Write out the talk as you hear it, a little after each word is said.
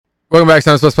Welcome back to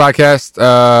Sound Plus Podcast.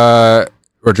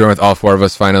 We're joined with all four of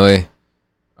us finally.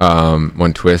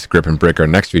 One twist, Grip and Brick are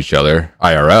next to each other,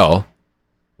 IRL,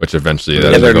 which eventually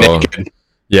that is the goal. Naked.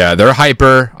 Yeah, they're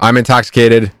hyper. I'm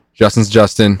intoxicated. Justin's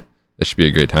Justin. This should be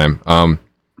a great time.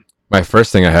 My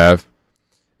first thing I have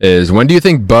is, when do you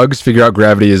think bugs figure out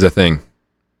gravity is a thing?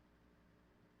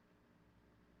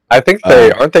 I think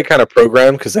they aren't they kind of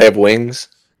programmed because they have wings.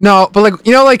 No, but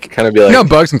kind of be like,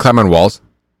 bugs can climb on walls.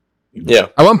 Yeah.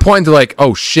 At one point, they're like,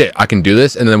 "Oh shit, I can do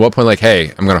this," and then at what point, like,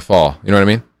 "Hey, I'm gonna fall." You know what I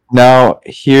mean? Now,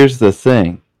 here's the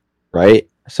thing, right?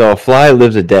 So a fly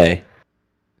lives a day.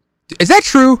 Is that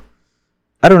true?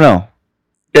 I don't know.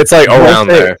 It's like around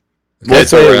there. We'll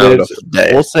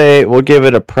give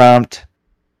it a prompt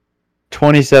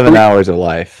 27 hours of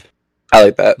life. I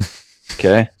like that.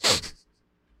 Okay.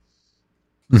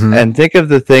 Mm-hmm. And think of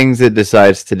the things it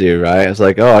decides to do, right? It's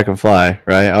like, oh, I can fly,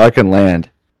 right? Oh, I can land.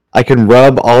 I can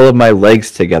rub all of my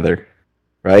legs together,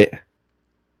 right?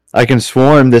 I can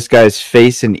swarm this guy's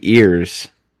face and ears.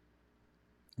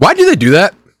 Why do they do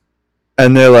that?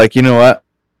 And they're like, you know what?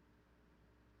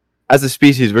 As a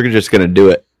species, we're just going to do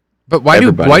it. But why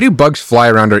do bugs fly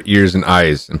around our ears and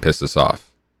eyes and piss us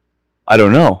off? I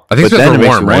don't know. I think it's because we're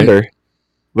warm, right?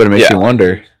 But it makes you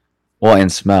wonder. Well, and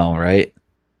smell, right?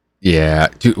 Yeah,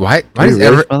 dude. Why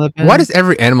does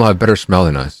every animal have better smell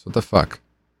than us? What the fuck?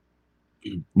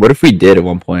 What if we did at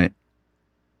one point?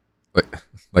 I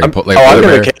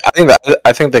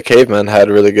think the cavemen had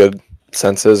really good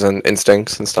senses and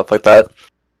instincts and stuff like that.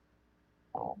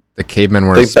 The cavemen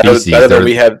were a species.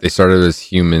 They started as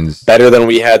humans. Better than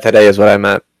we had today is what I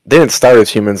meant. They didn't start as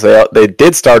humans. They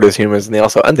did start as humans, and they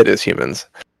also ended as humans.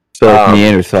 So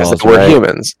Neanderthals, we're right?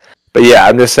 humans. But yeah,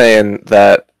 I'm just saying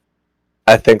that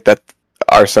I think that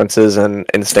our senses and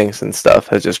instincts and stuff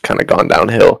has just kind of gone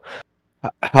downhill.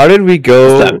 How did we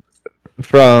go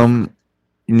from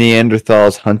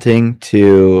Neanderthals hunting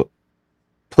to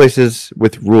places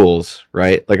with rules,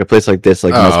 right? Like a place like this,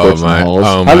 like How does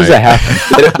that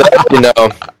happen?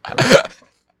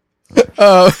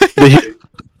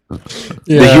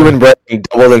 The human brain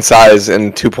doubled in size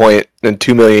in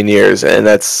 2 million years, and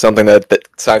that's something that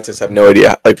scientists have no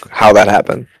idea like how that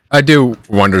happened. I do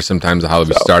wonder sometimes how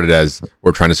we started as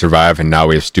we're trying to survive, and now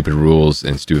we have stupid rules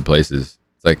and stupid places.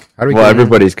 It's like, how do we? Well,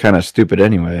 everybody's kind of stupid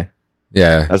anyway.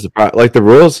 Yeah, that's like the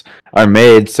rules are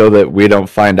made so that we don't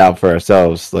find out for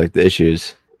ourselves like the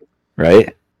issues,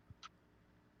 right?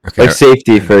 Okay. Like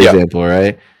safety, for example,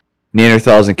 right?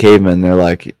 Neanderthals and cavemen, they're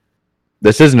like,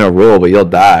 this isn't a rule, but you'll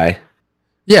die.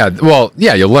 Yeah, well,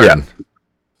 yeah, you'll learn. Yeah.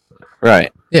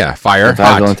 Right. Yeah, fire.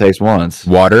 Sometimes it only takes once.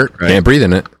 Water, can't breathe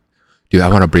in it. Dude, I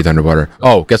want to breathe underwater.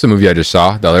 Oh, guess what movie I just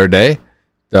saw the other day?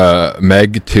 The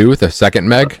Meg 2, the second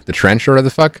Meg, the Trench or whatever the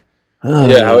fuck.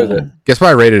 Yeah, how is it? Guess what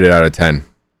I rated it out of 10?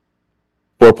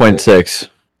 4.6.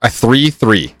 A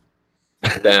 3.3.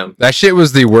 Damn. That shit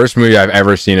was the worst movie I've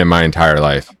ever seen in my entire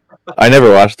life. I never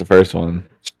watched the first one.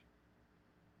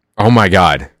 Oh my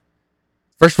god.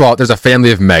 First of all, there's a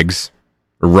family of Megs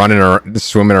running or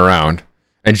swimming around,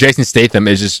 and Jason Statham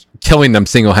is just killing them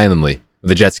single-handedly with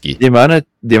a jet ski. The amount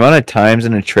of times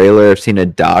in a trailer I've seen a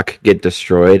dock get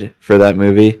destroyed for that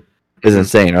movie is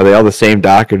insane. Are they all the same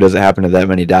dock, or does it happen to that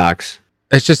many docks?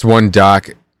 It's just one dock,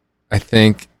 I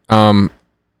think. All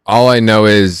I know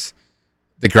is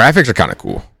the graphics are kind of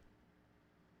cool.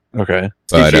 Okay.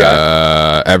 But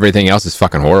everything else is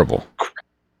fucking horrible.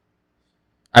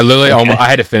 I literally I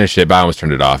had to finish it, but I almost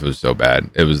turned it off. It was so bad.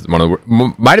 It was one of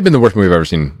the might have been the worst movie I've ever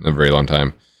seen in a very long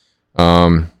time.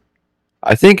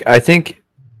 I think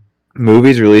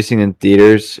movies releasing in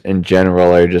theaters in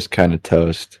general are just kind of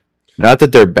toast. Not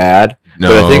that they're bad,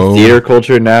 but I think theater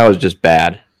culture now is just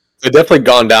bad. They've definitely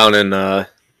gone down in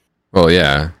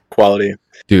quality.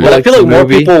 Dude, but I feel like more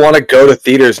people want to go to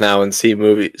theaters now and see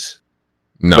movies.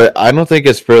 No, but I don't think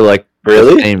it's for like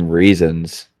the same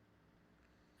reasons.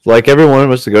 Like everyone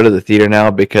wants to go to the theater now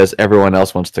because everyone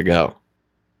else wants to go.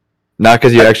 Not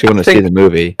because you actually want to see the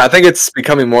movie. I think it's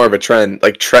becoming more of a trend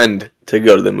to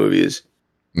go to the movies.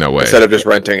 No way. Instead of just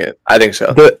renting it. I think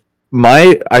so. But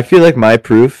I feel like my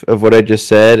proof of what I just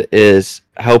said is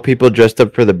how people dressed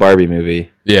up for the Barbie movie.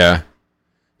 Yeah.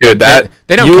 Dude, they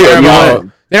don't care about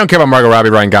they don't care about Margot Robbie,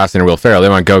 Ryan Gosling, or Will Ferrell. They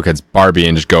want to go because Barbie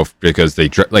and just go because they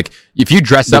like if you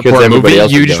dress up for a movie,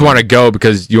 you just want to go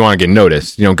because you want to get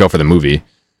noticed. You don't go for the movie.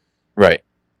 Right.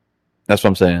 That's what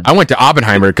I'm saying. I went to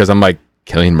Oppenheimer because I'm like,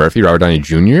 Cillian Murphy, Robert Downey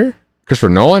Jr., Christopher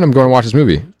Nolan. I'm going to watch this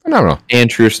movie. I don't know. And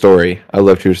True Story. I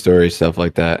love True Story stuff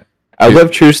like that. I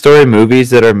love True Story movies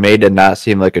that are made to not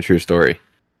seem like a true story.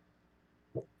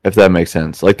 If that makes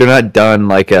sense. Like they're not done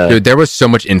like a. Dude, there was so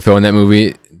much info in that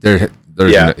movie. There's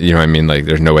you know what I mean? Like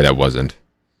there's no way that wasn't.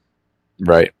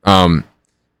 Right. You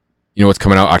know what's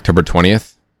coming out October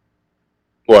 20th?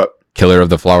 What? Killer of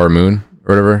the Flower Moon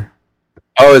or whatever.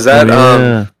 Oh, is that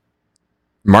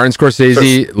Martin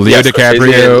Scorsese, Leo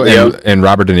DiCaprio, and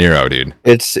Robert De Niro, dude.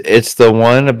 It's the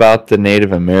one about the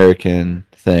Native American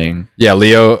thing. Yeah,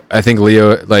 Leo. I think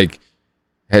Leo, like,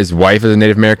 his wife is a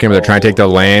Native American, but they're trying to take the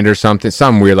land or something.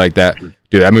 Something weird like that.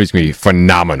 Dude, that movie's gonna be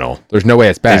phenomenal. There's no way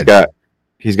it's bad.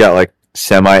 He's got like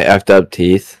semi effed up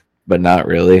teeth, but not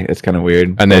really. It's kind of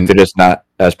weird. And then they're just not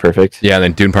as perfect. Yeah, and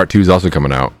then Dune Part 2 is also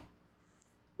coming out.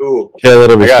 Ooh, yeah, a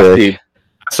little bit. I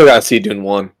still gotta see Dune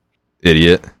 1.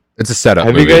 Idiot. It's a setup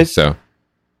movie.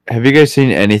 Have you guys seen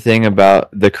anything about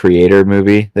the Creator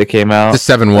movie that came out? The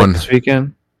 7-1 this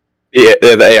weekend. Yeah,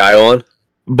 the AI one.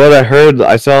 But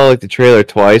I saw like the trailer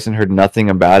twice and heard nothing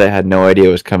about it. Had no idea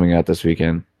it was coming out this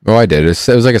weekend. Oh, I did. It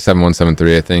was like a 7-1,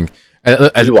 7-3, I think.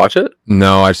 Did you watch it?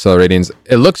 No, I just saw the ratings.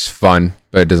 It looks fun,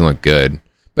 but it doesn't look good.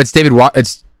 But it's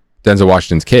it's Denzel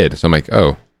Washington's kid, so I'm like,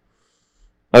 oh.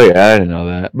 Oh yeah, I didn't know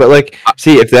that. But like,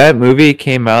 see, if that movie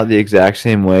came out the exact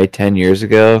same way 10 years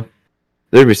ago,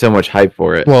 there'd be so much hype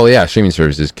for it. Well, yeah, streaming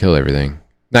services kill everything.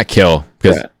 Not kill,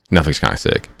 because Netflix kind of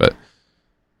sick, but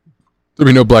there'd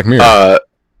be no Black Mirror.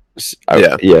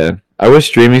 Yeah. I wish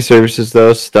streaming services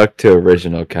though stuck to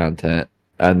original content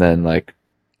and then like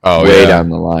way down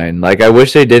the line. Like I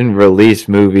wish they didn't release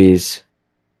movies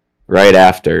right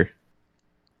after.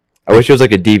 I wish it was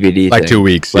like a DVD like thing. 2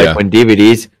 weeks, like when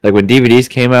DVDs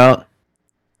came out,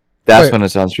 that's when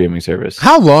it's on streaming service.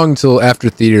 How long till after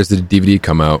theaters did DVD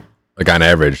come out? Like on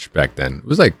average back then, it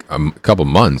was like a couple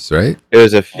months, right? It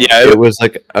was it was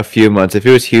like a few months. If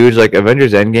it was huge, like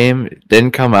Avengers Endgame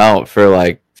didn't come out for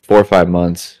like 4 or 5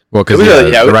 months. Well, because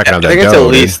I think it's at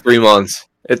least 3 months.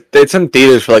 It's in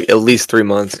theaters for like at least 3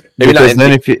 months. Maybe because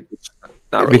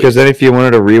then if you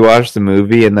wanted to rewatch the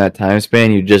movie in that time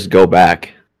span, you just go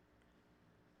back.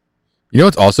 You know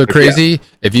what's also crazy? Yeah.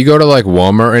 If you go to like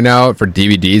Walmart right now for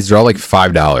DVDs, they're all like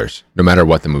 $5, no matter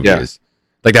what the movie is.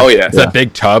 Like that, that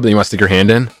big tub that you want to stick your hand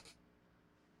in.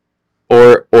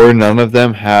 Or none of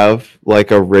them have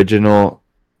like original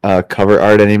cover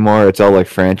art anymore. It's all like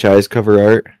franchise cover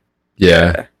art.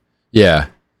 Yeah.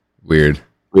 Weird.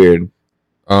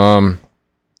 My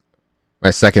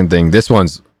second thing. This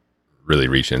one's really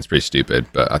reaching. It's pretty stupid,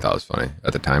 but I thought it was funny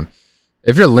at the time.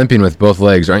 If you're limping with both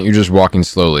legs, aren't you just walking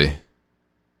slowly?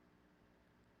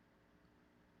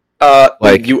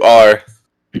 Like you are,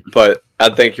 but I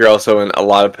think you're also in a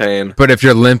lot of pain. But if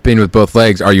you're limping with both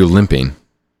legs, are you limping?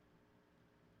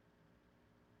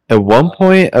 At one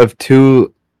point of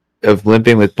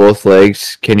limping with both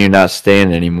legs, can you not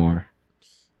stand anymore?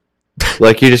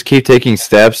 Like you just keep taking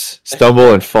steps,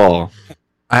 stumble and fall.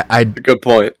 Good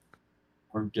point.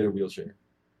 Or get a wheelchair.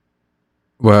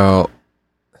 Well,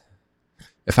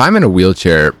 if I'm in a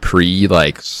wheelchair pre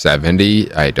like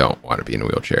 70, I don't want to be in a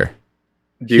wheelchair.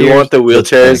 Do you want the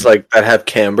wheelchairs like that have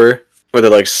camber, where they're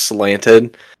like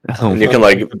slanted, and you can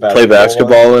like play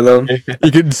basketball in them? You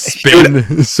can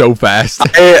spin so fast.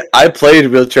 I played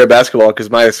wheelchair basketball because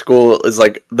my school is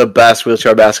like the best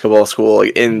wheelchair basketball school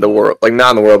like in the world, like not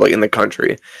in the world, like in the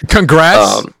country.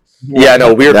 Congrats! Yeah,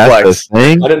 no, weird flex.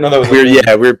 I didn't know that was we you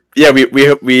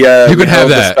can have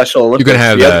that. Special Olympics. You can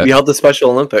have that. We held the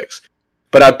Special Olympics,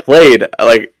 but I played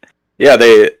like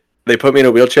They put me in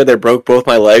a wheelchair. They broke both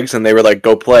my legs, and they were like,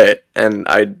 "Go play it." And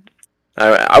I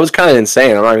was kind of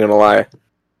insane. I'm not gonna lie.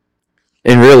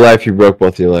 In real life, you broke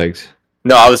both your legs.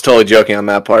 No, I was totally joking on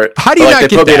that part. How do you not they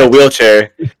get put that? me in a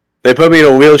wheelchair. They put me in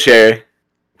a wheelchair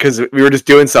because we were just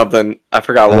doing something. I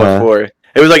forgot what for.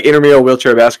 It was like intramural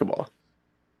wheelchair basketball.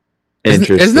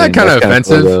 Interesting. Isn't that kind of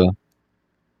offensive? Cool,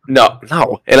 no.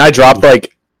 And I dropped I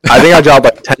think I dropped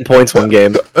like 10 points one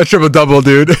game. A triple double,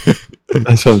 dude.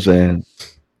 That's what I'm saying.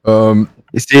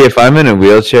 You see, if I'm in a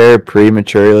wheelchair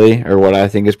prematurely, or what I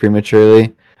think is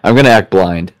prematurely, I'm gonna act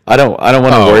blind. I don't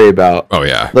want to worry about. Oh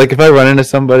yeah. Like if I run into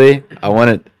somebody, I want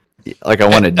to do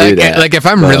that. Like if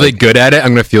I'm really good at it,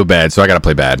 I'm gonna feel bad, so I gotta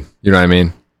play bad. You know what I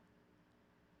mean?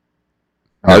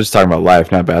 I was just talking about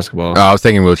life, not basketball. Oh, I was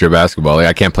thinking wheelchair basketball. Like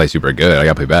I can't play super good. I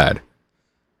gotta play bad.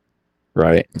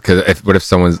 Right. Because what if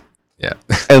someone's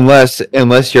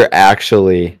unless you're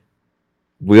actually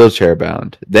wheelchair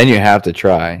bound, then you have to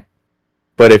try.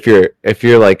 But if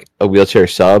you're like a wheelchair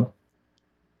sub,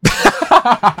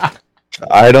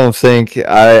 I don't think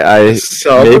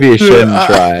maybe you shouldn't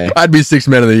try. I'd be 6th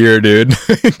man of the year, dude.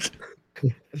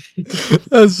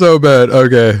 That's so bad.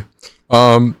 Okay.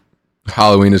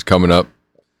 Halloween is coming up.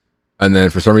 And then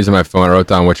for some reason my phone I wrote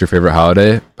down what's your favorite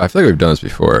holiday. I feel like we've done this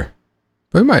before.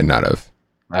 But we might not have.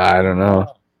 I don't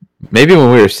know. Maybe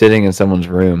when we were sitting in someone's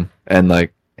room and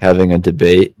like having a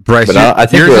debate. Bryce, But I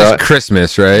think yours we're is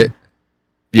Christmas, right?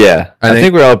 Yeah, I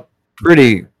think we're all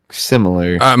pretty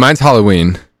similar. Mine's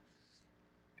Halloween.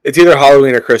 It's either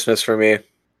Halloween or Christmas for me.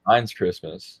 Mine's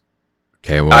Christmas.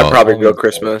 Okay, well, I'd probably go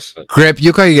Christmas. Grip,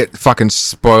 you gotta get fucking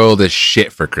spoiled as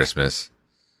shit for Christmas.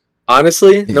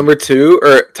 Honestly, number 2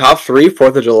 or top 3,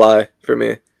 4th of July for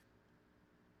me.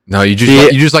 No, you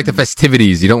just like the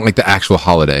festivities. You don't like the actual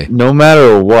holiday. No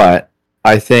matter what,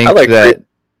 I think that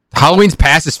Halloween's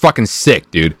past is fucking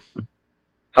sick, dude.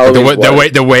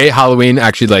 Halloween's The way Halloween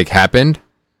actually like happened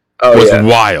was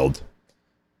wild.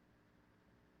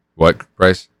 What,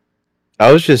 Bryce?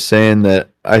 I was just saying that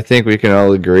I think we can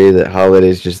all agree that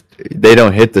holidays they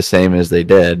don't hit the same as they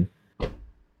did.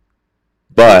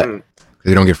 But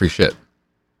they don't get free shit.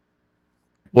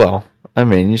 Well, I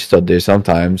mean, you still do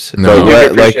sometimes. No, you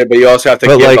get free shit, but you also have to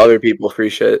give other people free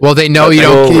shit. Well, they know you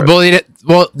don't.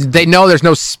 Well, they know there's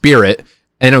no spirit,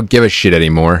 and they don't give a shit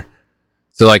anymore.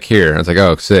 So, like here, it's like,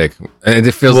 oh, sick, and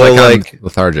it feels like I'm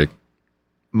lethargic.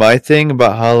 My thing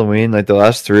about Halloween, like the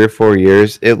last 3 or 4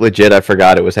 years, it legit I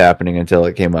forgot it was happening until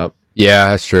it came up. Yeah,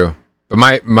 that's true. But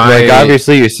my like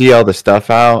obviously you see all the stuff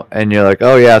out, and you're like,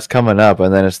 oh yeah, it's coming up,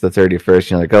 and then it's the 31st.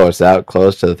 And you're like, oh, it's out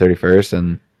close to the 31st,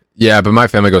 and yeah, but my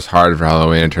family goes hard for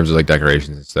Halloween in terms of like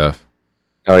decorations and stuff.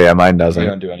 Oh yeah, mine doesn't. We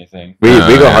don't do anything. We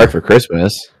go hard for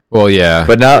Christmas. Well, yeah,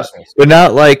 but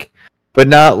not like.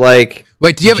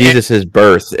 Wait, do you have Jesus'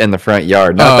 birth in the front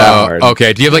yard? Not that hard.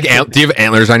 Okay. Do you have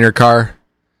antlers on your car?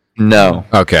 No.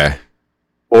 Okay.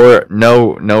 Or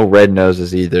no red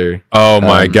noses either. Oh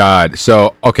my god.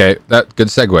 So okay, that good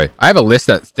segue. I have a list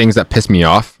of things that piss me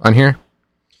off on here.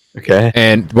 Okay.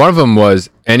 And one of them was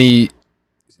any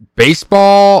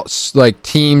baseball like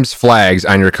teams flags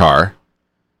on your car.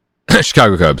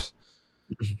 Chicago Cubs.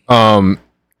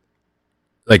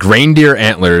 Like reindeer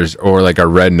antlers or like a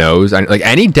red nose, like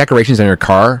any decorations on your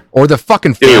car or the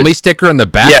fucking family sticker on the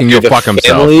back, and you'll fuck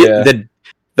himself. Yeah.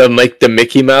 The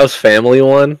Mickey Mouse family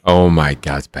one. Oh my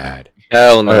god, it's bad.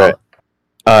 Hell no.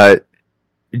 Right.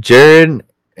 Jared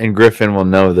and Griffin will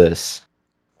know this,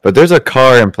 but there's a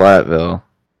car in Platteville.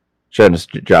 Shouldn't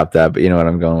have dropped that, but you know what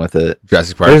I'm going with it.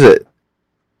 Jurassic Park.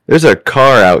 There's a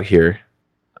car out here.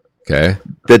 Okay.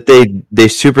 That they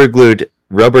super glued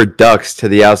rubber ducks to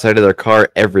the outside of their car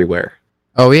everywhere.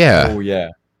 Oh yeah. Oh yeah.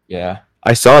 Yeah.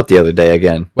 I saw it the other day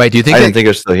again. Wait, do you think I didn't think it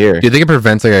was still here? Do you think it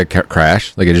prevents like a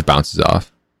crash? Like it just bounces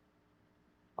off?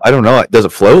 I don't know. Does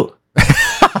it float?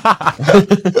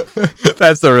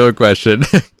 That's the real question.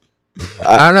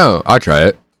 I don't know. I'll try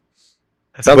it.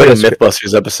 That sounds like a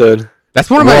Mythbusters episode. That's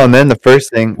one of my. Well, and then the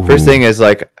first thing is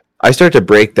like I start to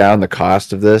break down the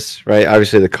cost of this, right?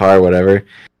 Obviously the car, whatever.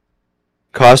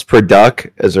 Cost per duck,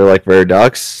 is there like rare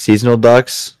ducks, seasonal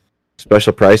ducks,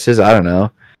 special prices? I don't know.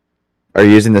 Are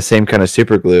you using the same kind of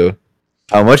super glue?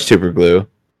 How much super glue?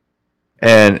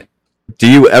 And do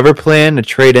you ever plan to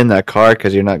trade in that car?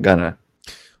 Because you're not gonna.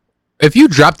 If you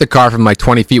drop the car from like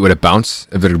 20 feet, would it bounce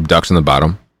if there are ducks on the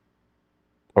bottom?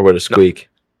 Or would it squeak?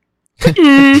 Like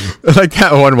that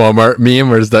one Walmart meme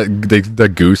where's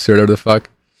the goose or whatever the fuck?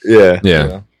 Yeah.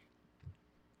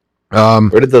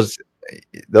 Where did those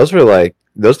were like,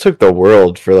 those took the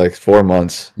world for like 4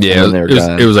 months. Yeah,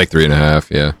 it was like 3.5.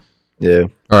 Yeah. Yeah.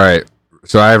 All right.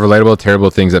 So I have relatable,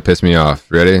 terrible things that piss me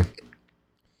off. Ready?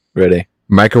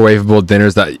 Microwavable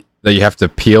dinners that you have to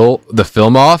peel the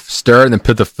film off, stir, and then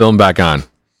put the film back on.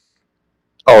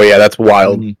 Oh yeah, that's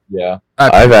wild. Yeah.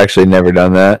 I've actually never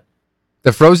done that.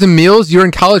 The frozen meals, you're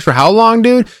in college for how long,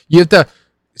 dude? You have to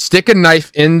stick a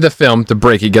knife in the film to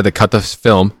break it. You got to cut the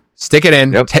film, stick it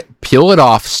in, peel it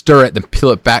off, stir it, then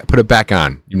peel it back, put it back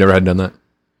on. You've never had done that?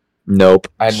 Nope.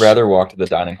 I'd rather walk to the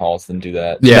dining halls than do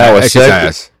that. Yeah,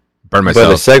 burn myself.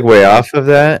 But a segue off of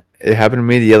that, it happened to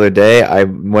me the other day. I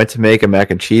went to make a mac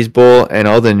and cheese bowl, and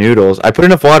all the noodles. I put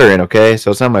enough water in, okay,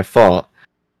 so it's not my fault.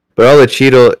 But all the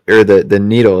Cheeto or the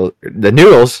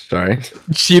noodles. Sorry,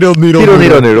 Cheeto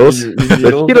noodles.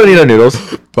 Cheeto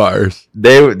noodles. Bars.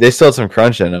 They still had some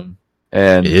crunch in them,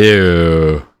 and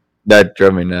ew, that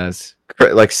drove me nuts.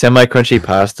 Like semi-crunchy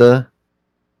pasta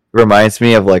reminds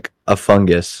me of like a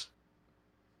fungus.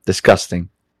 Disgusting.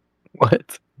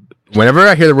 What? Whenever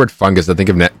I hear the word fungus, I think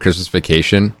of Christmas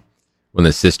Vacation, when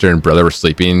the sister and brother were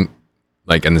sleeping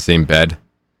like in the same bed.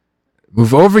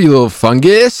 Move over, you little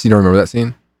fungus. You don't remember that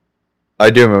scene? I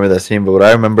do remember that scene, but what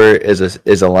I remember is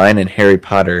a line in Harry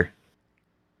Potter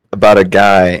about a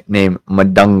guy named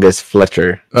Mundungus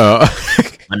Fletcher.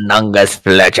 Mundungus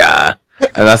Fletcher.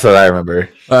 And that's what I remember.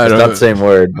 It's not the same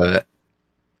word, but...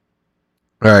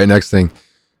 All right, next thing.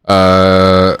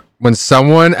 When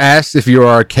someone asks if you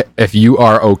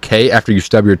are okay after you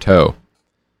stub your toe.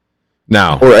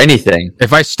 Now, or anything.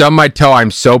 if I stub my toe, I'm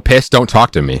so pissed. Don't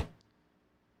talk to me.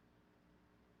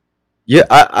 Yeah,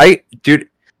 dude,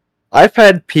 I've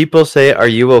had people say, "Are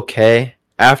you okay?"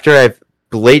 after I've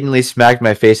blatantly smacked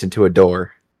my face into a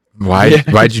door. Why? Yeah.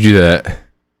 Why'd you do that?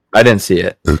 I didn't see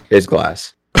it. It's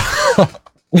glass.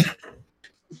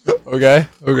 Okay.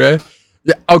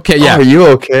 Yeah. Okay. Yeah. Are you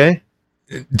okay?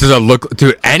 Does it look,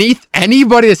 dude?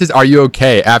 Anybody that says, "Are you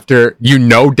okay?" after you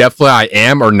know definitely I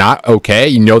am or not okay,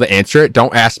 you know the answer.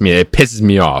 Don't ask me. It pisses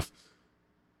me off.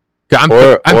 I'm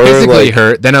physically like,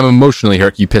 hurt, then I'm emotionally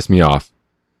hurt. You piss me off.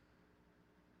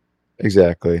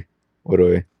 Exactly. What are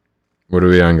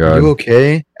we on, God? Are you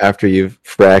okay? After you've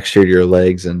fractured your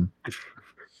legs and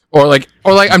or like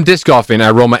I'm disc golfing.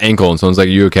 I roll my ankle and someone's like, "Are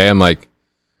you okay?" I'm like,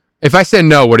 if I said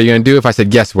no, what are you gonna do? If I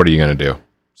said yes, what are you gonna do?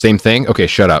 Same thing. Okay,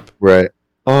 shut up. right.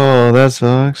 Oh, that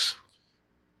sucks.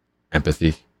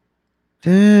 Empathy.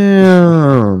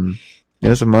 Damn. You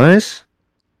have some ice?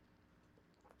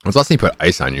 When's the last time you put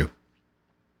ice on you?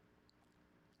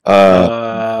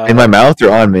 In my mouth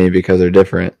or on me because they're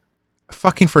different.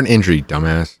 Fucking for an injury,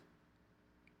 dumbass.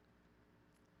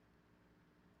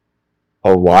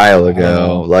 A while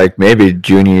ago, like maybe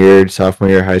junior year, sophomore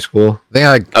year, of high school.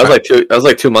 I think That was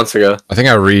like 2 months ago. I think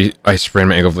I sprained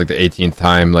my ankle for like the 18th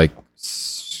time, like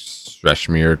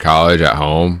freshman year of college at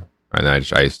home, and then I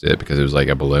just iced it because it was like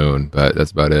a balloon. But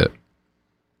that's about it.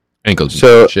 Ankles,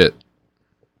 So- shit.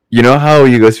 You know how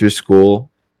you go through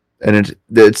school, and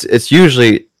it's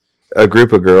usually a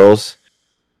group of girls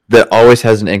that always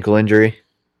has an ankle injury.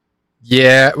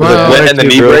 Yeah, Well, well, And the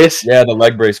knee girls- brace. Yeah, the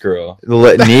leg brace girl.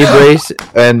 The knee brace,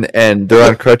 and they're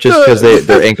on crutches because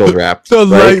their ankles wrapped. the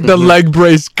right? leg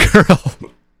brace girl.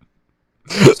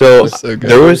 So So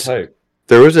good.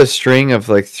 there was a string of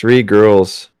like 3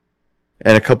 girls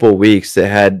in a couple of weeks that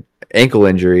had ankle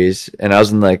injuries, and I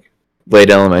was in like late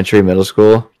elementary, middle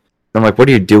school. I'm like, what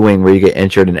are you doing where you get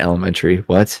injured in elementary?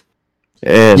 What?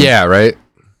 And Yeah, right.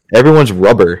 everyone's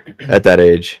rubber at that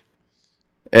age.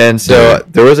 And so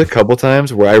there was a couple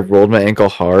times where I rolled my ankle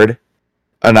hard,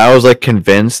 and I was like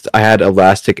convinced I had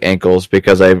elastic ankles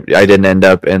because I didn't end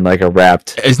up in like a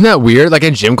wrapped. Isn't that weird? Like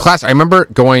in gym class, I remember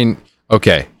going.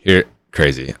 Okay, here,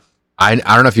 crazy. I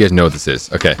don't know if you guys know what this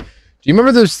is. Okay, do you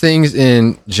remember those things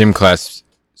in gym class?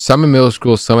 Some in middle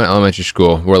school, some in elementary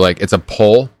school, where like it's a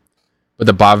pole, but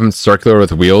the bottom's circular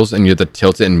with wheels, and you have to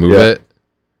tilt it and move it.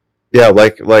 Yeah,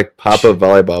 like pop-up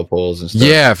volleyball poles and stuff.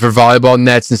 Yeah, for volleyball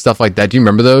nets and stuff like that. Do you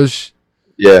remember those?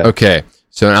 Yeah. Okay,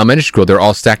 so in elementary school, they're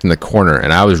all stacked in the corner,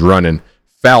 and I was running,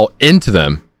 fell into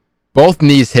them. Both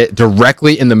knees hit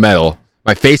directly in the metal.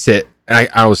 My face hit, and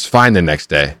I was fine the next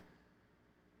day.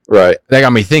 Right. That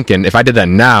got me thinking, if I did that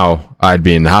now, I'd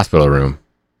be in the hospital room.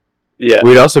 Yeah.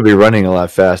 We'd also be running a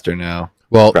lot faster now,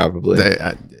 Well, probably.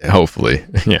 hopefully.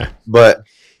 Yeah. But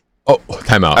Oh,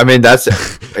 time out. I mean, that's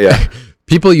yeah.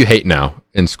 People you hate now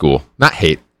in school. Not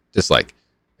hate, just like,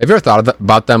 have you ever thought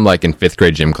about them like in 5th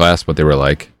grade gym class, what they were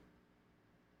like?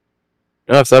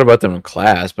 No, I've thought about them in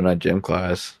class, but not gym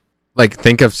class. Like,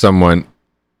 think of someone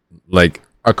like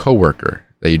a coworker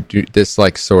that you do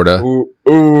dislike, sort of.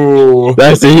 Ooh.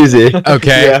 That's easy.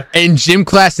 Okay. Yeah. In gym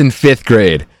class in 5th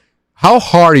grade, how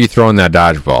hard are you throwing that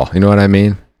dodgeball? You know what I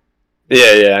mean?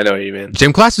 Yeah, I know what you mean.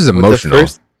 Gym class is emotional.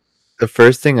 The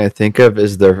first thing I think of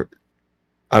is the,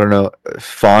 I don't know,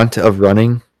 font of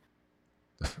running.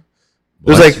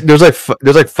 There's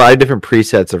What? like 5 different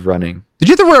presets of running. Did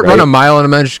you ever run right? a mile in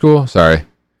elementary school? Sorry.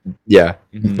 Yeah,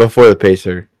 Mhm. before the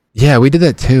pacer. Yeah, we did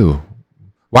that too.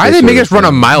 Why did Pacer they make was us run a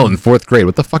fun. mile in 4th grade?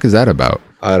 What the fuck is that about?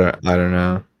 I don't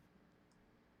know.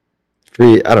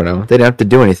 Free. I don't know. They didn't have to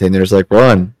do anything. They're just like,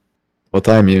 run. We'll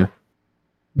time you.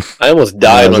 I almost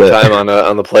died That one was it. time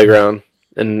on the playground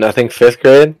in I think 5th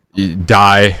grade. You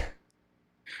die.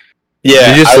 Yeah,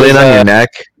 Did you just I was, land on your neck?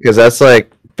 Because that's like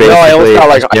No, basically. I almost got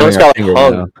like just giving our finger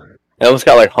hung. now. I almost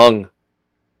got like hung.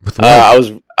 With what?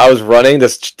 I was running.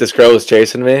 This girl was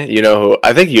chasing me. You know who?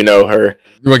 I think you know her.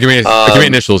 Well, give me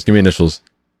initials. Give me initials.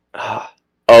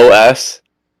 OS.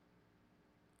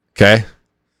 Okay.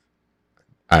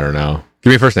 I don't know.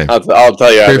 Give me a first name. I'll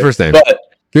tell you. Give me after. a first name. But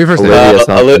Give me a first name. Olivia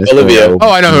something. Olivia.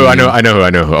 Oh, I know who. I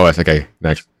know who. Oh, that's okay.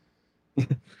 Next.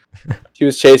 she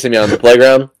was chasing me on the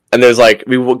playground, and there's like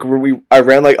I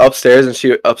ran like upstairs, and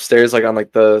she upstairs like on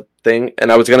like the thing,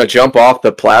 and I was gonna jump off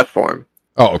the platform,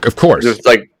 Oh, of course. just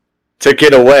like to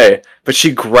get away, but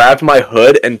she grabbed my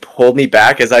hood and pulled me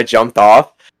back as I jumped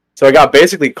off, so I got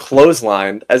basically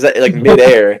clotheslined as I, like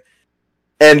midair.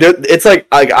 And it's like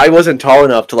I wasn't tall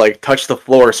enough to like touch the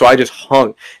floor, so I just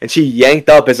hung. And she yanked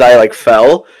up as I like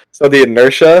fell, so the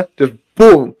inertia just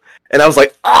boom, and I was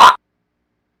like ah.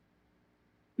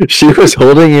 She was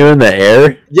holding you in the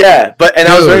air. Yeah, I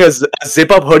was Dude. wearing a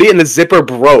zip-up hoodie, and the zipper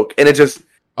broke, and it just and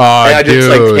Oh, I just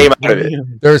like dude. came out of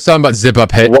it. There was something about zip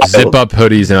up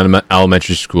hoodies in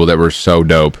elementary school that were so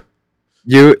dope.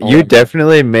 You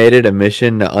definitely made it a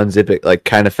mission to unzip it like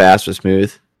kind of fast but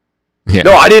smooth. Yeah.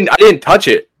 No, I didn't touch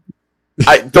it.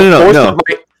 No.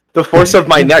 The force of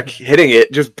my neck hitting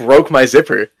it just broke my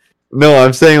zipper. No,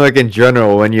 I'm saying like in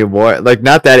general when you wore like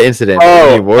not that incident. But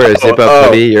when you wore a zip up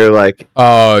hoodie, you're like,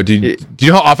 Oh, dude. Do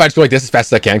you know how often I just go like this as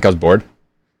fast as I can because I was bored?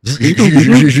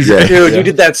 Yeah. Dude, you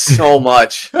did that so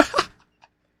much. You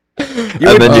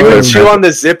would chew on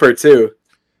the zipper too.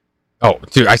 Oh,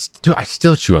 dude, I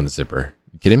still chew on the zipper.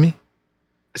 You kidding me?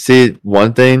 See,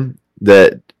 one thing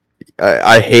that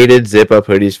I hated zip up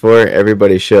hoodies for,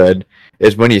 everybody should,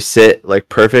 is when you sit like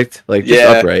perfect, like just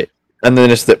upright, and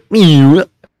then it's the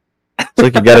it's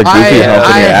like you got a goofy hump in your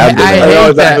abdomen. I know hate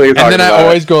exactly that. what you're And talking then I about.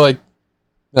 always go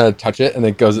like, touch it, and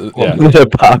it goes. Yeah.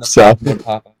 It pops up.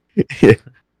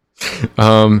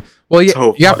 Well, yeah,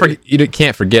 So funny. you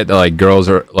can't forget that like girls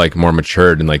are like more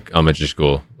matured in like elementary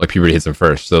school. Like puberty hits them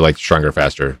first, so like stronger,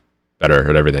 faster, better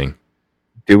at everything.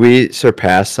 Do we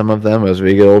surpass some of them as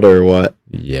we get older, or what?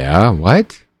 Yeah. What?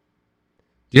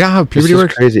 Do you know how puberty This is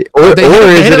works? crazy. Oh, Or they hit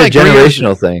is it it a like 3 years-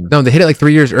 generational thing? No, they hit it like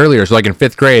 3 years earlier. So like in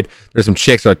 5th grade, there's some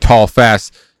chicks that are tall,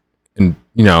 fast, and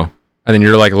and then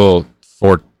you're like a little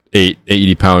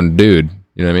 80-pound dude.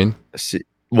 You know what I mean?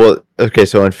 Well, okay,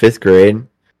 so in 5th grade,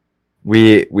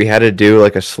 we had to do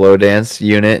like a slow dance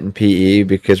unit in PE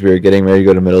because we were getting ready to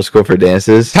go to middle school for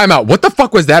dances. Time out. What the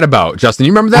fuck was that about, Justin?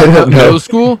 You remember that I don't in know. middle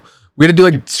school? We had to do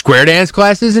like square dance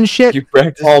classes and shit. You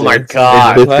practiced. Oh my dance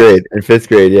God. In class? fifth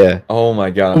grade, yeah. Oh my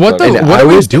god. I'm What sorry. the? And What I are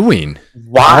we was- doing?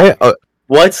 Why? I,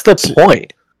 What's the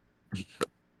point? It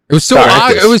was so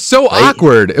Practice, it was so right?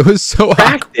 awkward. It was so awkward.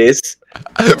 Practice.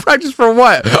 Practice for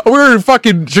what? We were in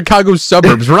fucking Chicago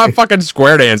suburbs. We're not fucking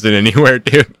square dancing anywhere,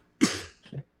 dude.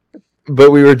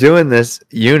 but we were doing this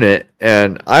unit,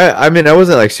 and I mean, I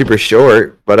wasn't like super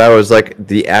short, but I was like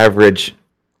the average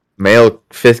male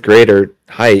 5th grader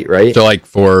height, right? So like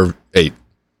 4'8".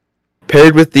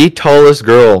 Paired with the tallest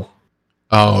girl.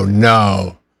 Oh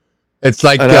no. It's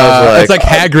like And I was it's like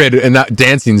like, Hagrid in that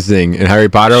dancing thing in Harry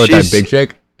Potter with that She's- big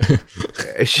chick.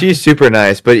 She's super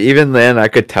nice, but even then, I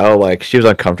could tell like she was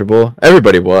uncomfortable.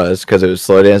 Everybody was because it was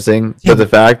slow dancing. Yeah. But the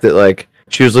fact that like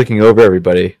she was looking over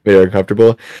everybody made her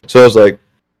uncomfortable. So I was like,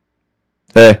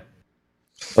 "Hey," I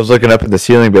was looking up at the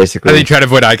ceiling And then basically. you try to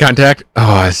avoid eye contact.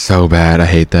 Oh, it's so bad. I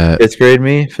hate that. 5th grade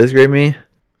me.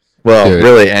 Well, Dude.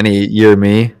 really, any year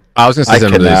me. I was gonna say I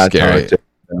something really cannot scary. talk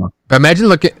to. But imagine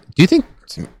looking. Do you think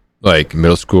like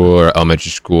middle school or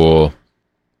elementary school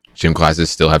gym classes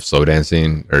still have slow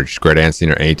dancing or square dancing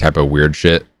or any type of weird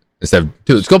shit instead of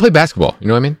dude? Let's go play basketball. You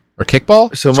know what I mean? Or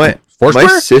kickball. So my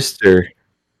Foursquare?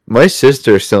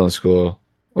 sister's still in school,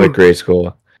 like grade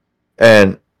school,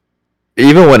 and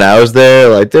even when I was there,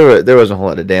 like there wasn't a whole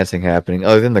lot of dancing happening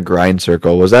other than the grind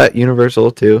circle. Was that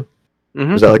universal too?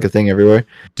 Mhm. Was that like a thing everywhere?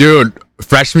 Dude,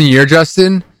 freshman year,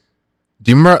 Justin. Do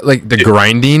you remember like the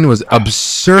grinding was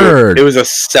absurd? It was a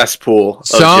cesspool. Of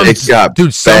Some It got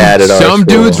dude, bad at our some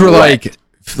school. dudes were Right.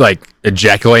 like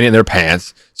ejaculating in their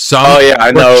pants. Some Oh yeah, I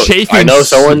were know. chafing I know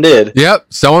someone did. Yep,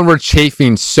 someone were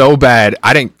chafing so bad.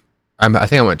 I think I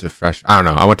went to I don't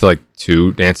know. I went to like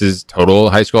 2 dances total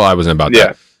high school. I wasn't about Yeah.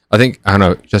 that. I think I don't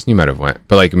know. Justin, you might have went,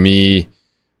 but like me,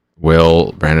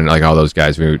 Will, Brandon, like all those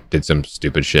guys, we did some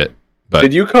stupid shit. But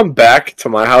Did you come back to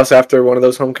my house after one of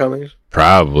those homecomings?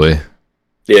 probably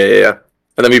Yeah.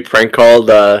 And then we prank called.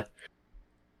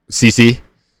 CC.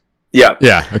 Yeah.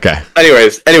 Yeah. Okay.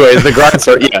 Anyways, the grind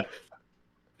circle. Yeah.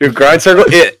 Dude, grind circle.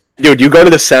 Dude, you go to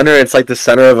the center. It's like the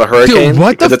center of a hurricane. Dude,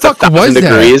 what the because it's fuck 1,000 was that?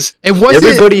 degrees. It wasn't.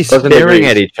 Everybody's Doesn't staring agree.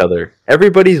 at each other.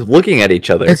 Everybody's looking at each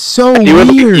other. It's so You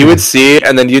weird. would see,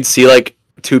 and then you'd see like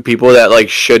 2 people that like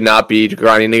should not be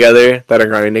grinding together that are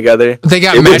grinding together. They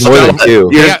got It was matched more up. than 2.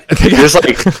 You're, They you're just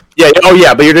like, yeah, oh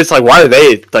yeah, but you're just like, why are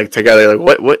they like together?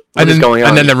 Like, what and is then, going on?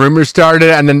 And then the rumors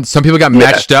started, and then some people got Yeah.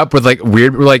 matched up with like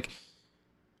weird, like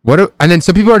what? And then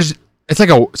some people are just. It's like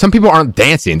some people aren't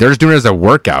dancing; they're just doing it as a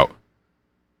workout,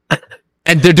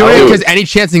 and they're doing it Oh. because any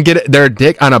chance they can get their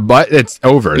dick on a butt, it's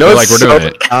over. No, They're like, it's we're so-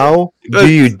 doing it. How do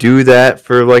you do that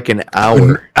for like an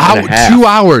hour? and a half? 2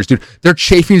 hours, dude. They're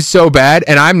chafing so bad,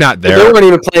 and I'm not they there. weren't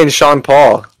even playing Sean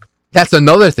Paul. That's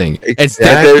another thing. It's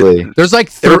Exactly. there's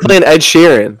like They were playing Ed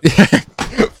Sheeran.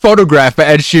 photograph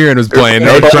Ed Sheeran was playing. They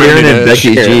Ed were trying Sheeran to- and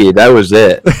Becky G. That was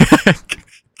it.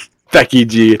 Becky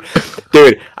G.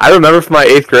 Dude, I remember from my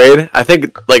 8th grade, I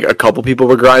think like a couple people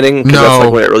were grinding because that's No.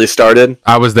 like when it really started.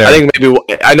 I was there. I think maybe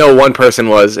I know one person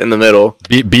was in the middle.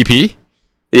 BP.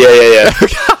 Yeah.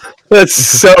 That's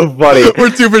so funny. We're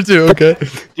 2 for 2. Okay.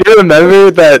 You remember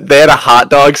that they had a hot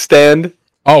dog stand?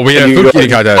 Oh, we had a food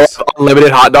eating contest.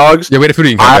 Unlimited hot dogs. Yeah, we had a food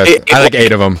eating contest. I like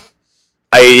 8 of them.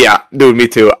 Yeah, dude, me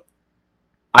too.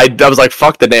 I was like,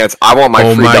 fuck the dance. I want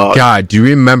my free dog. Oh my god, do you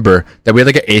remember that we had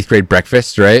like an 8th grade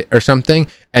breakfast, right? Or something?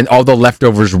 And all the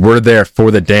leftovers were there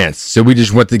for the dance. So we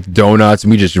just went to donuts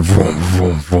and we just vroom,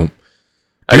 vroom, vroom.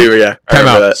 I do, yeah. Time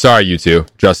out. That. Sorry, you two.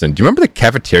 Justin, do you remember the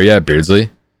cafeteria at Beardsley?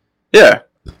 Yeah.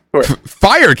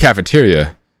 Fire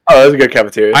cafeteria. Oh, that was a good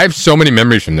cafeteria. I have so many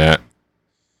memories from that.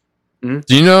 Mm-hmm.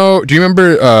 Do you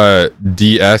remember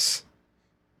DS?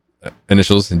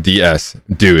 Initials DS,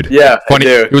 dude. Yeah, funny.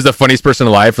 He was the funniest person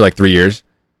alive for like 3 years.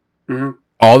 Mm-hmm.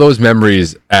 All those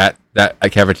memories at that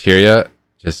cafeteria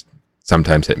just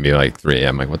sometimes hit me like 3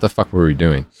 a.m. Like, what the fuck were we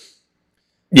doing?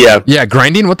 Yeah,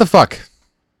 grinding. What the fuck?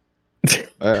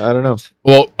 I don't know.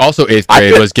 Well, also 8th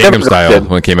grade was Gangnam Style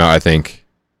when it came out. I think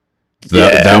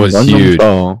that was huge.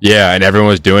 Yeah, and everyone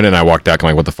was doing it, and I walked out. I'm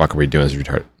like, what the fuck are we doing? This is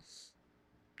retarded.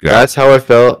 Yeah. That's how I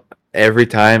felt. Every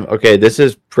time. Okay, this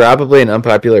is probably an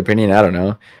unpopular opinion. I don't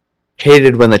know.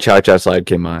 Hated when the Cha-Cha Slide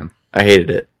came on. I hated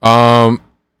it.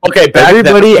 Okay,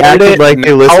 everybody acted like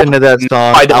they listened to that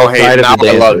song. I don't hate it. Now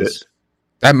I love it.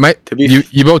 That might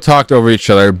you both talked over each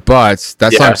other, but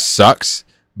that song sucks.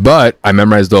 But I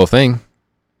memorized the whole thing.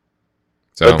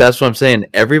 So. But that's what I'm saying.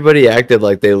 Everybody acted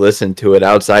like they listened to it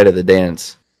outside of the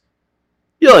dance.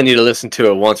 You only need to listen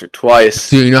to it once or twice.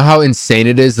 Do you know how insane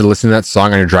it is to listen to that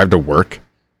song on your drive to work?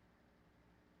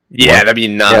 Yeah, that'd be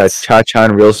nuts. Yeah, cha-cha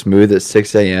real smooth at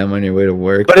 6 a.m. on your way to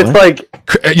work. But it's like...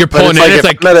 You're pulling it, it's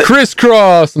like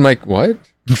crisscross. I'm like, what?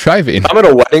 I'm driving. If I'm at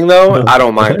a wedding, though, I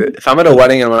don't mind it. If I'm at a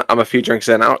wedding and I'm a few drinks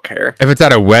in, I don't care. If it's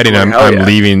at a wedding, I'm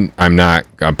leaving.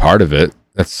 I'm part of it.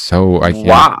 That's so... I can't.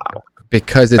 Wow.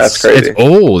 Because it's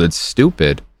old. It's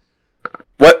stupid.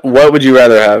 What would you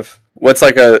rather have? What's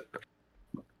like a...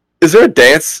 Is there a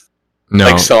dance... No.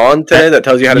 Like song today that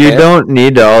tells you how to dance? You don't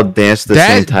need to all dance the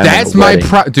same time. That's my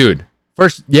dude.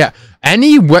 First, yeah.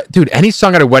 Any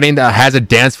song at a wedding that has a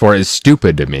dance for it is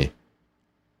stupid to me.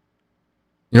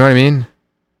 You know what I mean?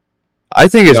 I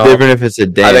think it's different if it's a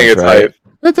dance. I think it's right.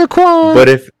 It's a quad.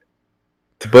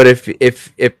 But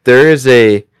if there is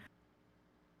I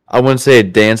wouldn't say a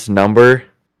dance number,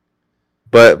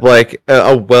 but like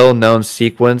a well-known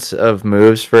sequence of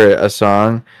moves for a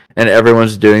song, and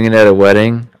everyone's doing it at a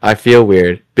wedding, I feel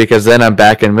weird because then I'm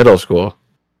back in middle school,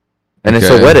 and it's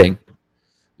a wedding.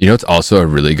 You know, it's also a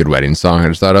really good wedding song I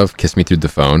just thought of. "Kiss Me Through the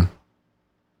Phone."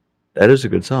 That is a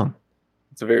good song.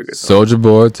 It's a very good song. Soldier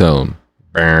Boy, tell him.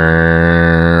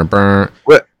 Burr, burr.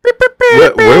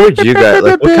 Where would you guys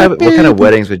like? What kind of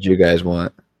weddings would you guys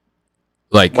want?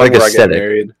 Like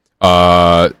aesthetic.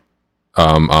 Why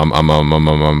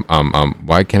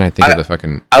can't I think of the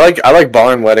fucking... I like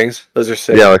barn weddings. Those are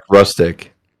sick. Yeah, like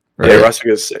rustic. Right? Yeah, rustic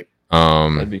is sick.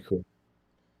 That'd be cool.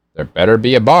 There better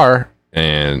be a bar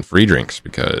and free drinks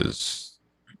because...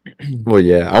 Well,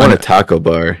 yeah, I want a taco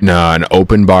bar. No, an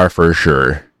open bar for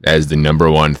sure. That is the number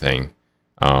one thing.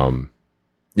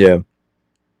 Yeah.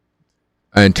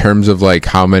 In terms of like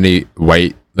how many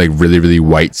white, like really, really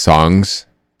white songs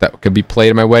that could be played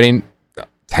at my wedding,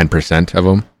 10% of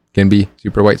them can be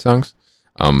super white songs.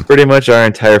 Pretty much our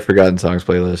entire Forgotten Songs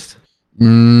playlist.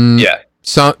 Yeah.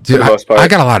 So, dude, I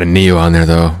got a lot of Neo on there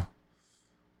though.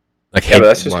 Like, yeah, but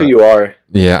that's just who you are.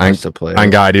 Yeah, I'm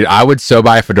God, dude. I would so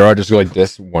buy a fedora just go like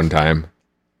this one time.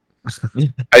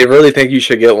 I really think you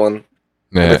should get one.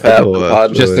 Yeah,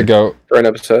 just to go for an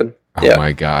episode. Oh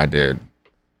my God, dude!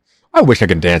 I wish I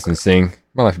could dance and sing.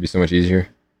 My life would be so much easier.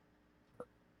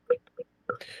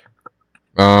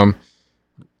 My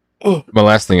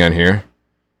last thing on here.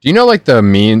 Do you know like the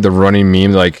running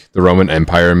meme, like the Roman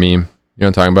Empire meme? You know what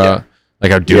I'm talking about? Yeah.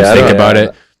 Like how dudes think about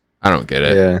it. I don't get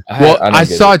it. Yeah. Well, I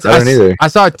saw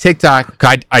a TikTok.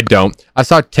 I don't. I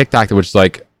saw a TikTok that was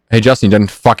like, "Hey Justin, you done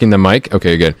fucking the mic?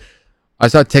 Okay, good." I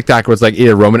saw a TikTok where it's like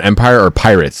either Roman Empire or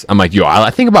pirates. I'm like, yo,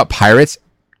 I think about pirates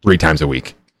 3 times a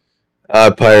week.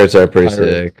 Pirates are pretty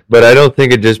sick, but I don't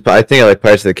think it just. I think I like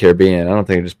Pirates of the Caribbean. I don't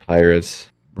think it's just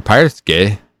pirates. Were pirates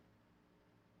gay?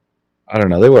 I don't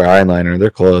know. They wear eyeliner.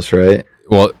 They're close, right?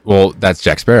 Well, that's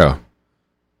Jack Sparrow.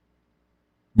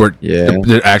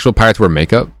 The actual pirates wear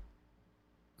makeup.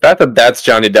 That's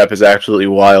Johnny Depp is absolutely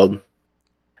wild.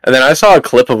 And then I saw a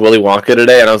clip of Willy Wonka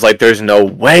today, and I was like, "There's no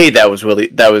way that was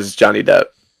Johnny Depp."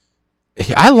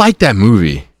 I like that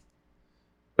movie.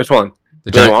 Which one?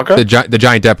 Willy Wonka? The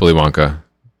Johnny Depp Willy Wonka.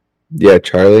 Yeah,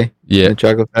 Charlie. Yeah, the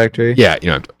Chocolate Factory. Yeah, you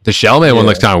know the Shellman one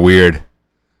looks kind of weird.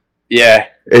 Yeah,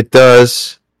 it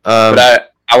does.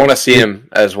 But I want to see him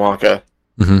as Wonka.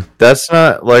 Mm-hmm. That's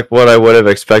not like what I would have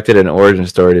expected an origin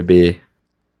story to be.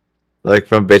 like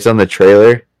from based on the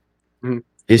trailer. Mhm.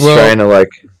 He's trying to like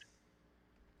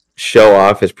show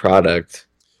off his product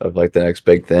of like the next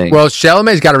big thing. Well,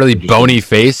 Chalamet's got a really bony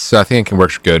face, so I think it can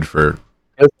work good for.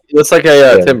 It looks like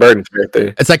a Tim Burton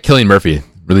character. It's like Cillian Murphy,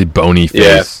 really bony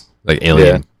face, like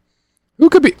alien. Yeah. Who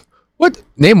could be? What?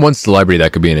 Name one celebrity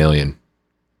that could be an alien.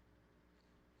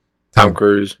 Tom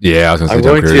Cruise. Yeah, I was gonna say I'm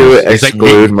Tom going Cruise. to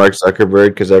exclude Mark Zuckerberg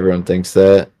because everyone thinks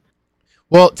that.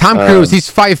 Well, Tom Cruise, he's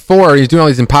 5'4". He's doing all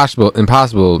these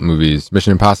impossible movies,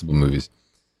 Mission Impossible movies.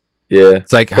 Yeah,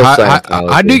 It's like,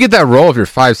 how do you get that role if you're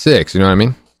 5'6"? You know what I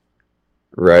mean?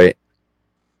 right.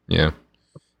 Yeah.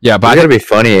 Yeah, but There's gotta be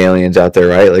funny aliens out there,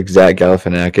 right? Like Zach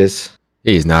Galifianakis.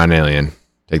 he's not an alien.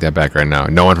 Take that back right now.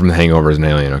 No one from The Hangover is an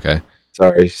alien, okay?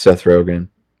 Sorry, Seth Rogen.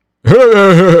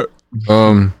 Who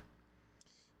in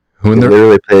He there?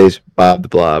 literally plays Bob the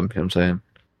Blob. You know what I'm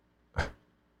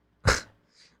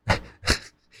saying?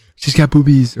 She's got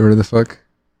boobies, or the fuck?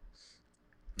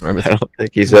 I don't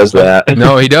think he says that.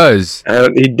 No, he does.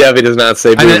 He definitely does not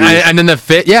say boobies. And then the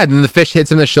fish, then the fish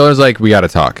hits him in the shoulders like, we gotta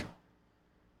talk.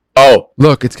 Oh,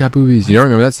 Look, it's got boobies. You don't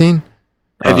remember that scene?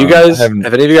 have any of you guys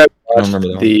watched remember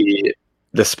that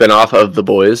the spinoff of The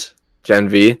Boys, Gen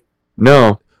V?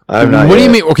 No, I'm not. What do you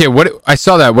yet. mean? Okay, what? I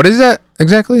saw that. What is that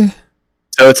exactly?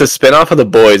 So it's a spinoff of The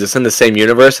Boys. It's in the same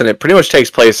universe, and it pretty much takes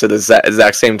place at the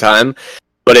exact same time,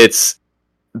 but it's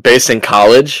based in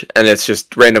college, and it's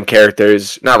just random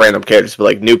characters, not random characters, but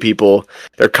like new people.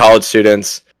 They're college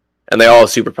students, and they all have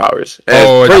superpowers.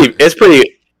 And it's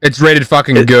pretty. It's rated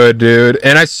fucking good, dude.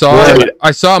 And I saw, Dude,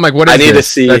 I'm like, what is I need this?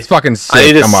 to see. That's fucking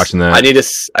sick. I'm watching that. I need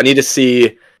to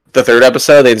see the third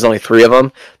episode. There's only 3 of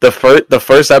them. The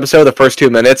first episode, the first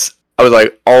 2 minutes, I was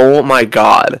like, oh my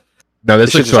god. No,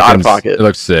 this looks shit's just out of fucking. pocket. It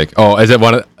looks sick. Oh, is it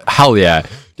one of? Hell yeah,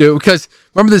 dude. Because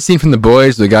remember the scene from The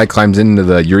Boys? The guy climbs into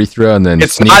the urethra and then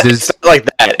It's sneezes. not like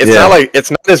that.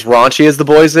 It's not as raunchy as The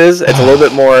Boys is. It's a little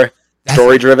bit more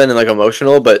story driven and like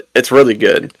emotional, but it's really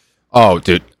good. Oh,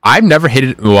 dude, I've never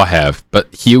hated. Well, I have,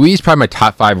 but Huey's probably my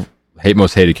top 5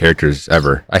 most hated characters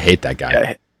ever. I hate that guy.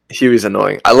 Yeah, Huey's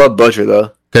annoying. I love Butcher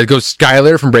though. Because it goes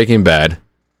Skylar from Breaking Bad,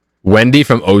 Wendy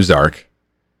from Ozark.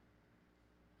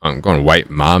 I'm going white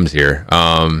moms here.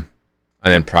 And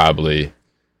then probably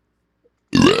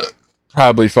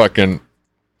fucking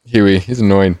Huey. He's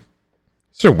annoying.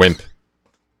 He's a wimp.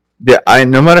 Yeah,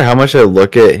 no matter how much I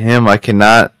look at him, I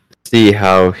cannot see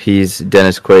how he's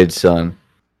Dennis Quaid's son.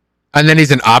 And then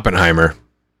he's an Oppenheimer.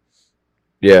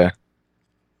 Yeah.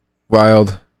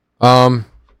 Wild. I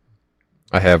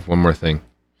have one more thing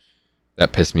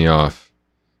that pissed me off.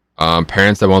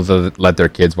 Parents that won't let their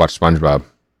kids watch SpongeBob.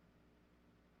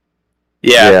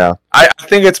 Yeah. I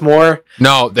think it's more.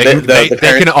 No, they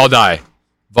can all die.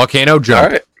 Volcano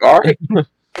jump. All right.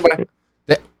 Come on.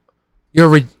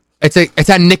 It's a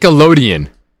Nickelodeon.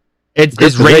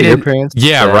 It's rated. Your parents?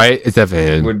 Yeah, right. It's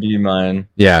definitely Would be mine.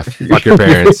 yeah. Fuck your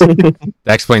parents. That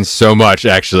explains so much,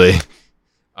 actually. See,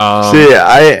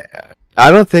 I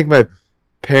don't think my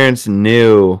parents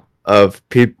knew of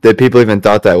that people even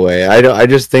thought that way. I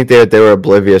just think they were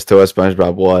oblivious to what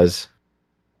SpongeBob was.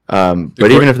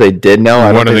 But even if they did know, I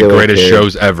don't one of think the they would greatest care.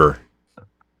 shows ever.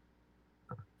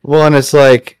 Well, and it's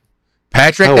like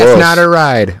Patrick, How that's else? not a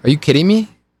ride. Are you kidding me?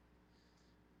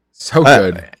 So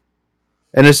good.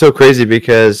 And it's so crazy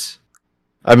because,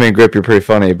 I mean, Grip, you're pretty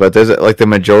funny, but there's like the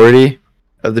majority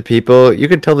of the people, you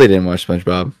can tell they didn't watch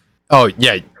SpongeBob. Oh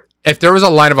yeah. If there was a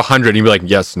line of 100, you'd be like,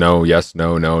 yes, no, yes,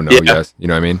 no, no, no, Yeah. yes. You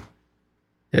know what I mean?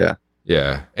 Yeah.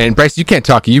 Yeah. And Bryce, you can't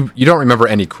talk. You don't remember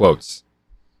any quotes,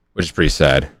 which is pretty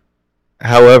sad.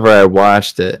 However, I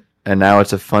watched it, and now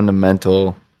it's a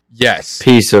fundamental Yes.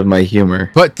 piece of my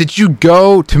humor. But did you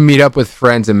go to meet up with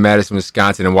friends in Madison,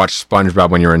 Wisconsin, and watch SpongeBob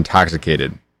when you were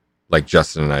intoxicated, like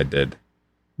Justin and I did?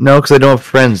 No, because I don't have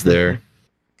friends there.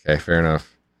 Okay, fair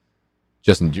enough.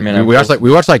 Justin, Man, we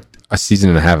watched like a season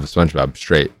and a half of SpongeBob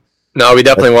straight. No, we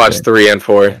definitely That's watched 3 and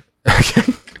 4,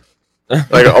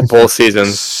 like both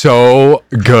seasons, So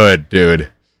good, dude.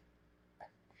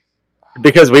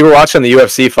 because we were watching the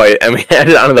UFC fight and we had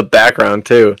it on in the background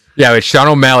too. Yeah, it's Sean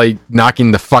O'Malley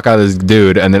knocking the fuck out of this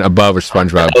dude, and then above was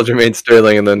SpongeBob. Aljamain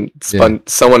Sterling, and then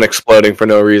someone exploding for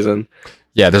no reason.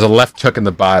 Yeah, there's a left hook in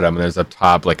the bottom, and there's up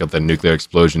top like of the nuclear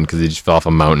explosion because he just fell off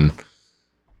a mountain.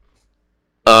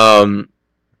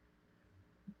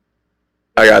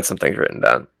 I got some things written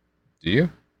down. Do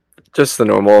you? Just the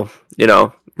normal,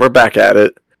 we're back at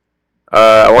it.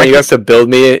 I want you guys to build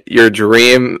me your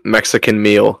dream Mexican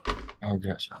meal. Oh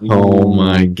gosh. Oh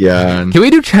my god. Can we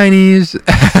do Chinese?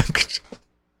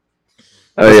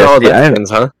 Oh Those are yeah, all see, I- Mexicans,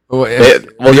 huh? Oh,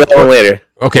 We'll do that one later.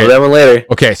 Okay. We'll do that one later.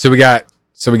 Okay, so we got.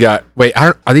 Wait,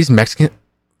 are these Mexican?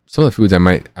 some of the foods I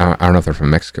don't know if they're from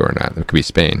Mexico or not. It could be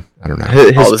Spain. I don't know. this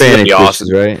is gonna Hispanic be awesome.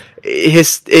 dishes, right?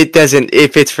 It doesn't.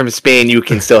 If it's from Spain, you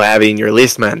can still have it in your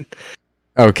list, man.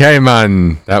 Okay,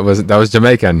 man. That was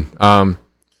Jamaican.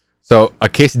 So a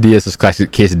quesadilla is this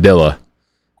classic quesadilla.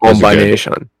 Those are good.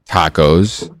 Combination.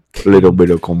 Tacos, A little bit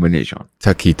of combination.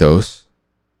 taquitos.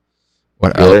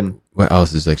 What Good. else? What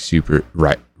else is like super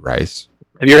rice?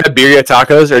 Have you ever had birria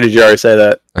tacos, or did you already say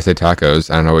that? I say tacos.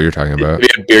 I don't know what you're talking about. Have you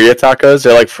had birria tacos?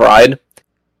 They're like fried,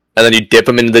 and then you dip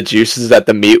them into the juices that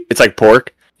the meat. It's like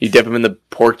pork. You dip them in the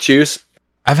pork juice,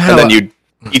 I've had. and then you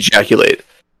ejaculate.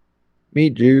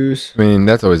 Meat juice. I mean,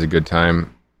 that's always a good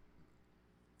time.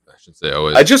 I should say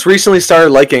always. I just recently started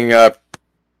liking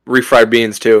refried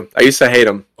beans too. I used to hate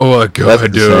them. Oh, they're That's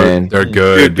good, insane. dude. They're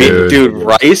good, Dude,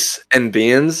 rice and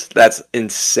beans. That's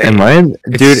insane. Am I?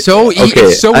 It's Dude, so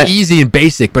okay, easy and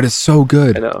basic, but it's so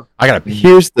good. I know. I gotta.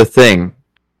 here's the thing.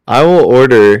 I will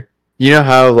order. You know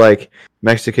how like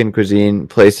Mexican cuisine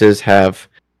places have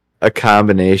a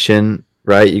combination,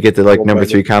 right? You get the like number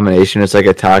 3 combination. It's like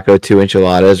a taco, 2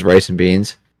 enchiladas, rice and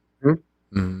beans.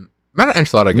 I'm not an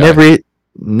enchilada guy.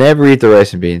 Never eat the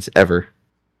rice and beans ever.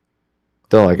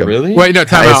 Don't like them. Really? Wait, no,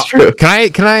 time That's out. true. Can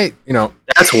I,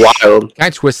 That's wild. can I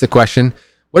twist the question?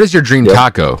 What is your dream Yeah.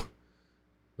 taco?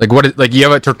 Like you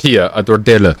have a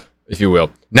tortilla, if you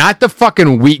will. Not the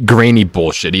fucking wheat grainy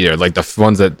bullshit either, like the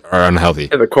ones that are unhealthy.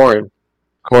 Yeah, the corn.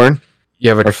 Corn You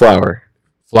have or a flour?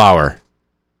 flour.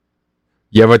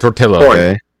 You have a tortilla. Corn.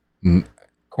 Okay.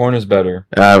 Corn is better.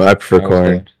 I prefer I would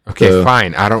corn. say. Okay, So-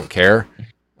 fine. I don't care.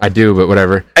 I do, but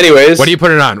whatever. Anyways, What do you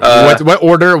put it on? What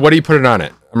order? What do you put it on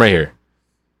it? I'm right here.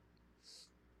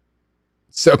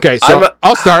 So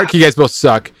I'll start. You guys both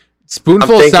suck.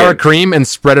 Spoonful of sour thinking. cream and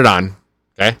spread it on.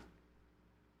 Okay.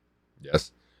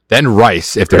 Yes. Then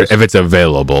rice if it's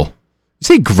available. You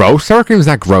say gross? Sour cream is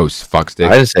not gross. Fuck stick.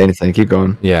 I didn't say anything. Keep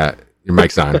going. Yeah, your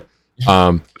mic's on.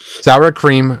 Sour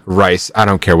cream, rice. I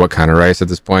don't care what kind of rice at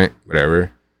this point.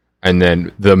 Whatever. And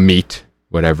then the meat,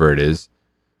 whatever it is.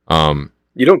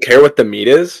 you don't care what the meat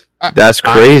is? That's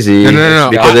crazy. No.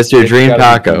 Because it's your It's dream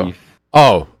gotta be taco. beef.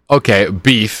 Oh, okay,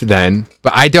 beef then.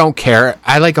 But I don't care.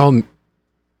 I like a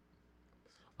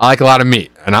lot of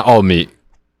meat, and not all meat.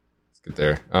 Let's get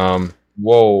there.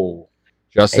 Whoa.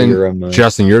 Justin,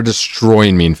 you're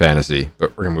destroying me in fantasy,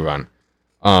 but we're gonna move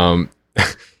on.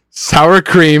 Sour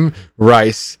cream,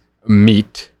 rice,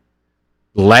 meat,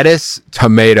 lettuce,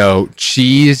 tomato,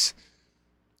 cheese,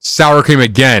 sour cream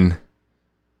again,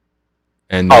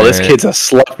 and This then kid's a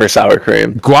slut for sour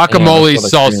cream. guacamole, Yeah,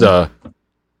 that's what I salsa,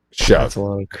 shove. That's a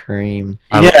lot of cream.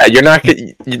 Yeah, you're not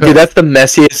gonna... Dude, that's the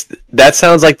messiest... That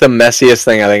sounds like the messiest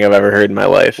thing I think I've ever heard in my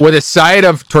life. With a side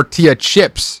of tortilla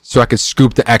chips, so I could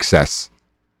scoop the excess.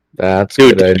 That's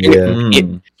Dude, a good idea.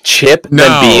 Mm. Chip, No.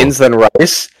 then beans, then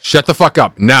rice? Shut the fuck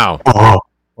up now.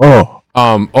 Oh.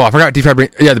 I forgot deep fried beans.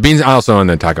 Yeah, the beans also in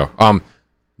the taco.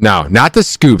 No, not the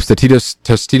scoops, the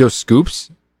Tostito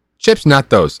scoops chips, not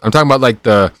those. I'm talking about like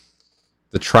the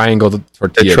triangle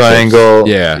tortilla. The triangle. Chips.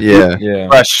 Yeah. Yeah.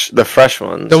 Yeah. The fresh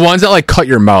ones. The ones that like cut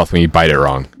your mouth when you bite it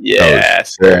wrong.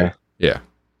 Yes. Yeah. Yeah.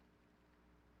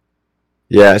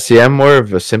 Yeah. See, I'm more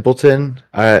of a simpleton.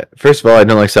 First of all, I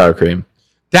don't like sour cream.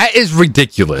 That is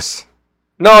ridiculous.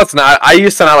 No, it's not. I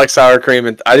used to not like sour cream,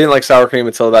 and I didn't like sour cream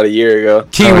until about a year ago. I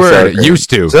like sour Keyword cream. used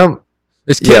to. Some,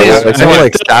 This yeah, kid well, is someone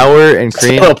like sour and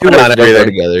cream. Still put Two on words don't go everything.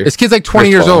 together. this kid's like 20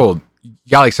 First years of all. old. You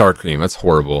got like sour cream. That's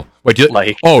horrible. Wait,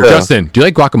 Like, oh, Yeah. Justin, do you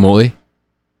like guacamole?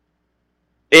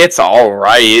 it's all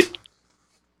right.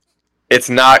 It's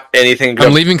not anything good.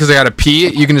 I'm leaving because I got to pee.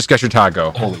 You can discuss your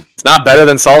taco. It's not better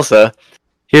than salsa.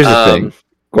 Here's the thing.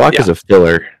 Guac is a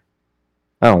filler.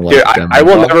 I don't like Dude, them.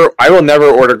 I will never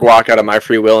order guac out of my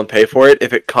free will and pay for it.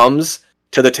 If it comes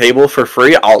to the table for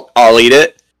free, I'll eat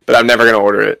it, but I'm never gonna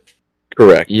order it.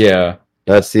 Correct. Yeah.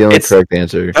 That's the only It's- correct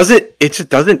answer. It just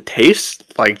doesn't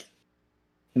taste like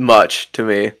much to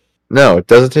me. No, it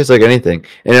doesn't taste like anything.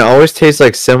 And it always tastes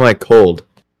like semi-cold.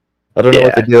 I don't know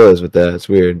what the Yeah. deal is with that. It's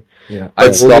weird. Yeah. But I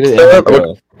will get it in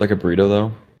salsa- like a burrito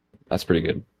though. That's pretty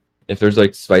good. If there's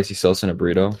like spicy salsa in a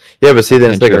burrito. Yeah, but see,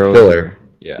 then it's like a churros filler. or-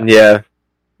 Yeah. Yeah.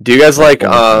 Do you guys like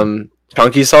Awesome.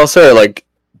 chunky salsa or like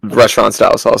restaurant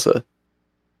style salsa?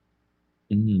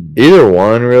 Mm. Either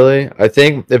one, really. I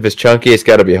think if it's chunky, it's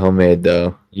got to be homemade,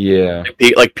 though. Yeah.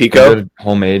 Like pico? Good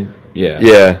homemade. Yeah.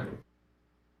 Yeah.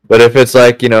 But if it's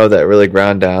like, that really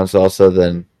ground down salsa,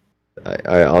 then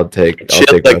I'll take. I'll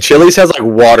take Like restaurant. Chili's has like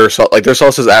water salt. Like their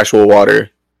salsa is actual water.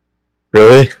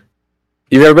 Really?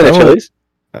 You've ever been to Oh. Chili's?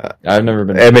 I've never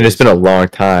been. I mean, it's been a long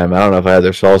time. I don't know if I had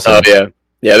their salsa. Oh yeah,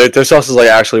 yeah. Their sauce is like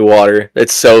actually water.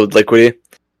 It's so liquidy,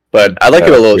 but I like it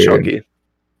a That's little weird. chunky.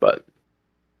 But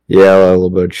Yeah, a little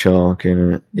bit of chunk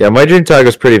in it. Yeah, my dream taco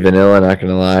is pretty vanilla. Not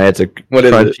gonna lie, it's a What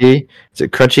is crunchy. It's a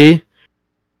crunchy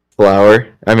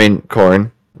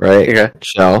corn, right? Okay.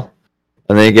 Shell,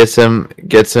 and then you get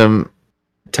some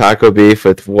taco beef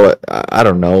with I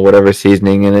don't know, whatever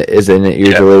seasoning is in it.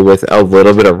 Usually with a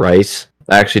little bit of rice.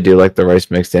 I actually do like the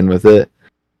rice mixed in with it.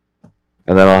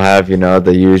 And then I'll have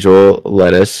the usual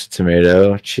lettuce,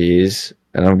 tomato, cheese,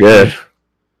 and I'm good.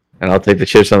 And I'll take the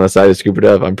chips on the side to scoop it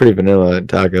up. I'm pretty vanilla at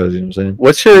tacos, you know what I'm saying?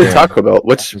 What's your Taco Bell?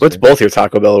 What's both your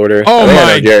Taco Bell order? Oh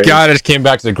my god! I just came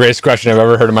back to the greatest question I've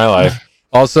ever heard in my life.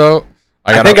 Also,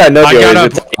 I think I know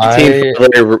yours. It's 18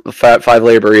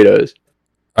 5-layer burritos.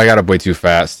 I got up way too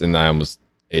fast, and I almost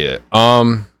ate it.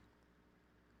 I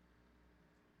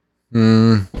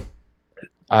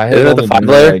had Isn't it the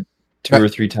 5-layer? Like 2 or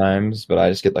 3 times, but I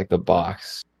just get like the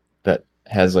box that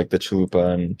has like the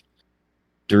chalupa and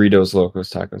Doritos, Locos,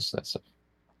 Tacos, that stuff.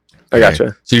 I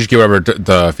gotcha. So you just get whatever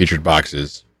the featured box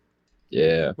is.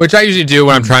 Yeah. Which I usually do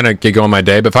when I'm trying to get going my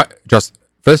day. But if I just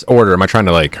for this order, am I trying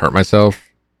to like hurt myself?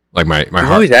 Like my heart.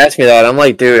 You always ask me that. I'm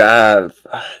like, dude,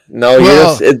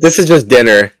 no. This is just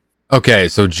dinner. Okay,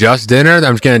 so just dinner.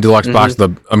 I'm just getting a deluxe box.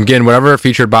 I'm getting whatever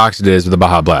featured box it is with the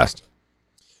Baja Blast.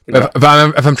 No.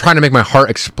 If I'm trying to make my heart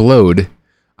explode,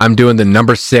 I'm doing the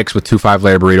number 6 with 2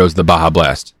 5-layer burritos, the Baja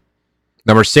Blast.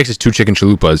 Number 6 is 2 chicken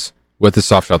chalupas with the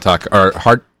soft shell taco or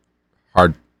hard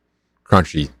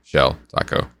crunchy shell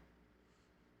taco.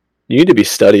 You need to be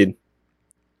studied.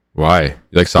 Why? You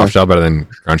like soft shell better than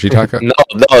crunchy taco? No,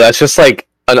 that's just like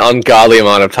an ungodly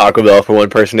amount of Taco Bell for one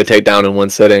person to take down in one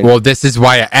sitting. Well, this is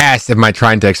why I asked, am I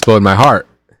trying to explode my heart?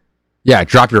 Yeah,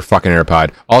 drop your fucking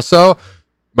AirPod. Also,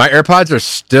 my AirPods are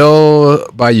still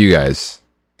by you guys,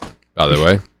 by the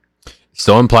way.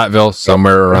 Still in Platteville,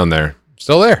 somewhere around there.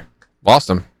 Still there. Lost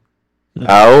them.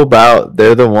 How about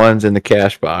they're the ones in the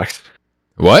cash box?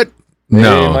 What?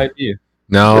 No. It might be.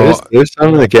 No. There's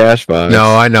some in the cash box.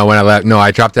 No, I know when I left. No, I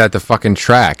dropped it at the fucking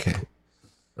track.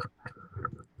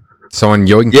 Someone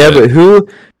yoinked Yeah, it. but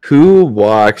who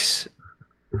walks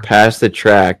past the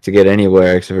track to get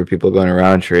anywhere except for people going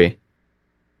around tree?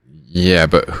 Yeah,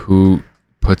 but who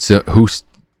puts it? Who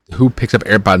picks up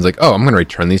AirPods? Like, oh, I'm gonna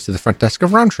return these to the front desk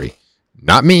of Roundtree.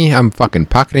 Not me. I'm fucking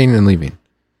pocketing and leaving.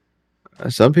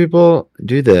 Some people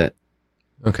do that.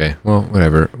 Okay, well,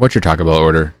 whatever. What's your Taco Bell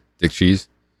order? Dick cheese?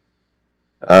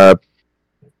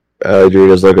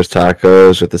 Doritos Locos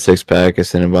Tacos with the 6-pack of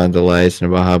Cinnabon Delights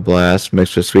and a Baja Blast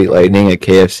mixed with Sweet Lightning at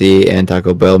KFC and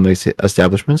Taco Bell mixed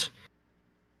establishments.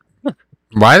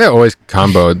 Why are they always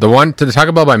comboed? The one to the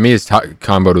Taco Bell by me is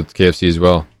comboed with KFC as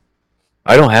well.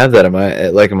 I don't have that in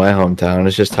my hometown.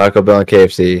 It's just Taco Bell and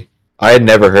KFC. I had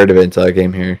never heard of it until I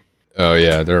came here. Oh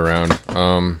yeah, they're around.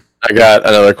 I got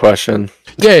another question.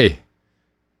 Yay!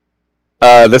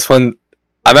 This one,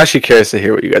 I'm actually curious to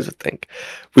hear what you guys would think.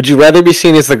 Would you rather be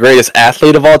seen as the greatest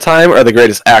athlete of all time or the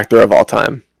greatest actor of all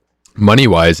time? Money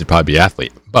wise, it'd probably be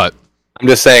athlete, but I'm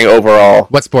just saying overall.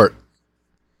 what sport?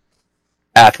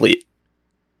 Athlete.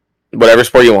 Whatever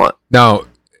sport you want. No,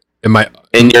 in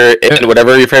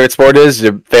whatever your favorite sport is,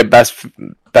 your best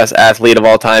athlete of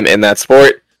all time in that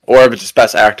sport, or if it's just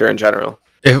best actor in general.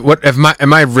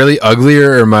 Am I really ugly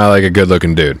or am I like a good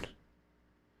looking dude?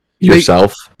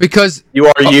 Yourself? Because you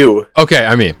are you. Okay,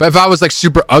 I mean, but if I was like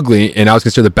super ugly and I was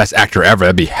considered the best actor ever,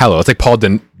 that'd be hello. It's like Paul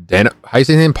Dano. How you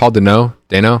say his name? Paul Dano?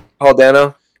 Paul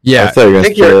Dano? Yeah. I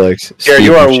think you are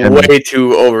way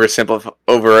too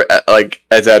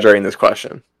exaggerating this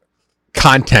question.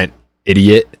 Content,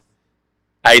 idiot.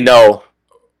 I know.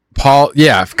 Paul,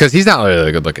 yeah, because he's not really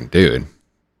a good looking dude.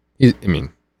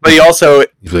 But he also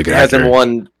he's really good hasn't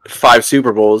won 5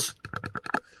 Super Bowls.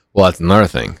 Well, that's another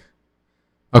thing.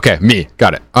 Okay, me.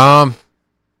 Got it.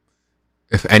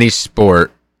 If any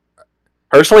sport.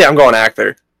 Personally, I'm going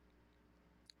actor.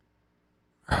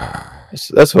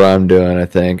 That's what I'm doing, I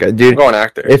think. Dude, I'm going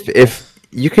actor. If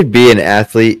you could be an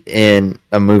athlete in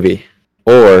a movie,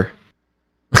 or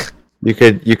you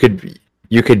could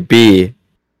be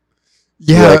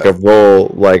like a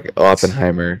role like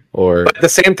Oppenheimer, or but at the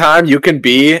same time you can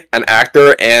be an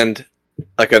actor and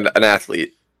like an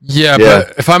athlete. Yeah,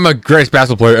 but if I'm a greatest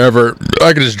basketball player ever,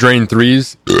 I could just drain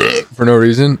threes for no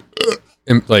reason.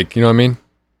 Like, you know what I mean?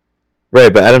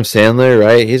 Right, but Adam Sandler,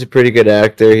 right? He's a pretty good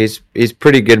actor. He's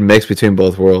pretty good mix between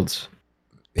both worlds.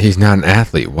 He's not an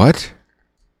athlete. What?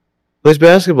 Plays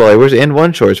basketball. He wears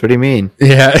N1 shorts. What do you mean?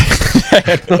 Yeah.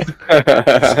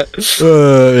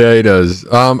 Yeah, he does.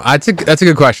 That's a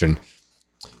good question.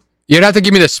 You'd have to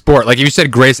give me the sport. Like if you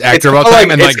said greatest actor of all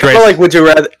time, it's kind of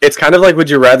like would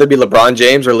you rather be LeBron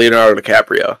James or Leonardo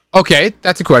DiCaprio? Okay,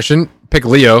 that's a question. Pick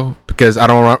Leo because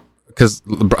because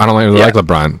I don't really like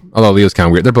LeBron. Although Leo's kind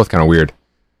of weird. They're both kind of weird.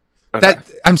 Okay.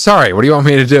 I'm sorry. What do you want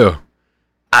me to do?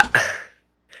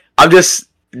 I'm just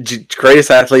greatest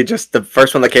athlete. Just the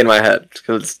first one that came to my head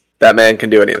because that man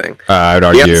can do anything. I'd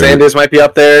argue Deion Sanders might be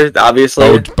up there,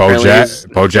 obviously.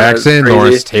 Bo Jackson,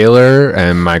 Lawrence Taylor,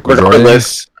 and Michael Jordan.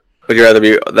 Would you rather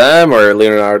be them or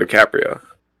Leonardo DiCaprio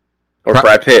or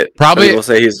Brad Pitt? Probably. People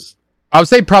say I would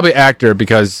say probably actor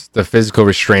because the physical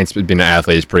restraints of being an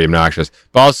athlete is pretty obnoxious.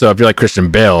 But also, if you're like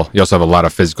Christian Bale, you also have a lot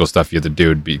of physical stuff you have to do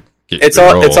to be. It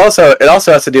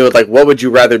also has to do with like what would you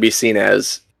rather be seen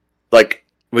as? Like,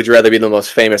 would you rather be the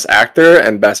most famous actor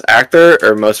and best actor,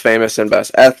 or most famous and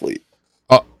best athlete?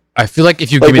 I feel like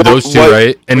if you give me those two,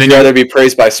 right, and would then you rather be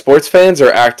praised by sports fans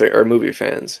or actor or movie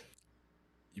fans?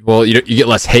 Well, you get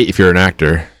less hate if you're an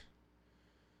actor.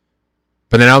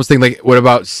 But then I was thinking, like, what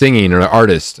about singing or an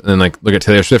artist? And then, like, look at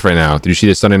Taylor Swift right now. Did you see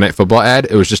the Sunday Night Football ad?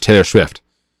 It was just Taylor Swift.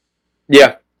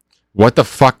 Yeah. What the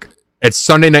fuck? It's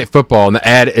Sunday Night Football, and the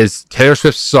ad is Taylor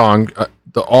Swift's song.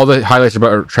 All the highlights are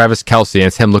about Travis Kelce, and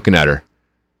it's him looking at her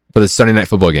for the Sunday Night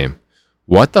Football game.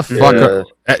 What the fuck?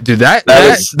 Dude, that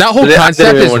whole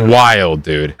concept is wild,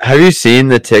 dude. Have you seen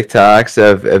the TikToks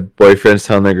of boyfriends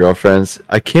telling their girlfriends,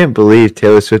 I can't believe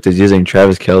Taylor Swift is using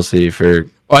Travis Kelce for...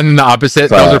 On the opposite,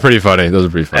 those are pretty funny.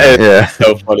 Yeah.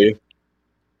 So funny.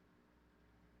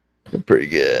 Pretty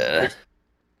good.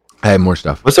 I have more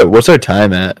stuff. What's our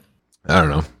time at? I don't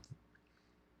know.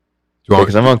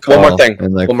 Because I'm on call. One more thing.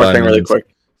 Like one more thing really quick.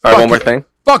 All right, one more thing.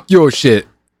 Fuck your shit.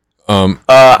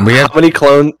 How many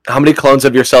clones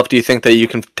of yourself do you think that you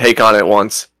can take on at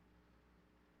once?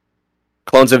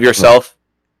 Clones of yourself?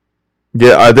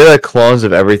 Yeah, are there like clones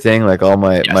of everything? Like all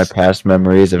my past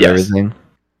memories of everything?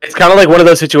 It's kind of like one of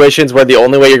those situations where the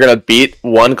only way you're going to beat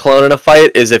one clone in a fight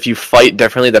is if you fight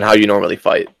differently than how you normally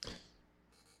fight.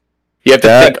 You have to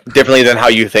think differently than how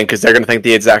you think, because they're going to think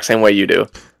the exact same way you do.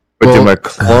 But do my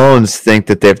clones think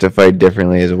that they have to fight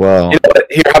differently as well? You know what?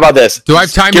 Here, how about this? Do I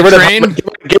have time to train?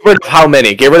 Get rid of how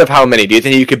many? Get rid of how many? Do you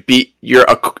think you could beat your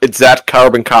exact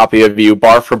carbon copy of you,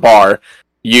 bar for bar,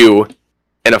 you,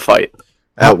 in a fight?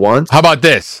 At once? How about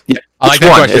this? Yeah, I like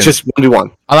that question. It's just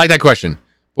 1v1. I like that question.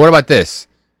 What about this?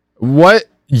 What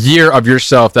year of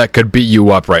yourself that could beat you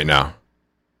up right now?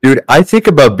 Dude, I think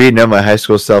about beating up my high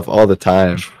school self all the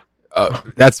time.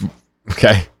 That's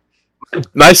okay.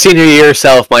 My senior year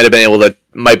self might be able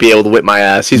to whip my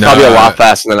ass. He's probably a lot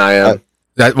faster than I am.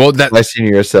 My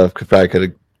senior year self could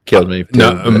have killed me.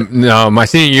 No, my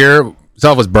senior year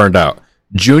self was burned out.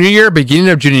 Beginning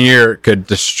of junior year could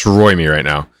destroy me right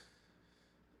now.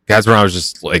 That's when I was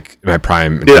just like in my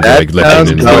prime. Dude, like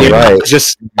lifting and right. I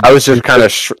was just kind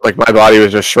of like my body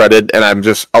was just shredded, and I'm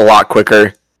just a lot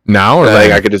quicker now. Or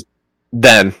like I could just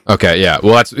then. Okay, yeah.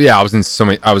 Well, I was in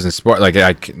sport. Like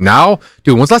now,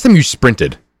 dude. When's the last time you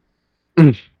sprinted?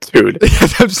 Dude,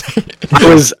 That's what I'm saying.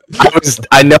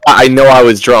 I know I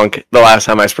was drunk the last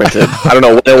time I sprinted. I don't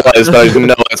know what it was, but I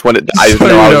know that's when I just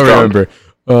know I was drunk.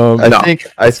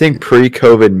 Remember. I think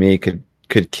pre-COVID me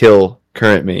could kill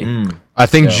current me. I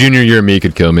think junior year me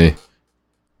could kill me.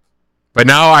 But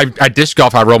now I disc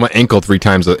golf. I roll my ankle 3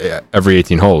 times every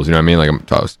 18 holes. You know what I mean? Like I'm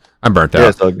toast. I'm burnt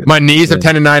out. My knees have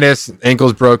tendonitis.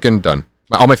 Ankle's broken. Done.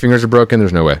 All my fingers are broken.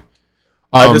 There's no way.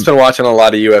 I've just been watching a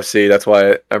lot of UFC. That's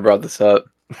why I brought this up.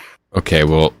 Okay,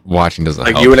 well, watching doesn't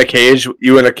help. You in a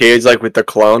cage, like with the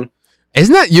clone.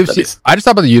 Isn't that UFC? I just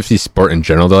thought about the UFC sport in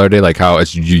general the other day, like how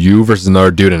it's you versus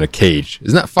another dude in a cage.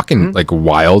 Isn't that fucking like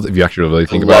wild if you actually really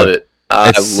think about it?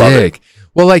 I love it.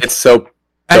 Well, like it's so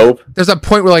dope. There's a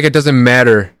point where like it doesn't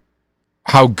matter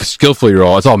how skillful you're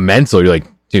all. It's all mental. You're like,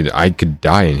 dude, I could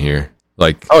die in here.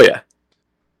 Like, oh yeah,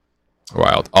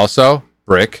 wild. Also,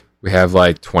 Brick, we have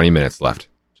like 20 minutes left.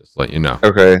 Just to let you know.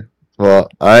 Okay. Well,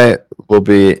 I will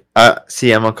be.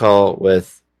 I'm on call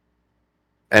with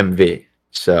MV.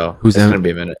 So who's going to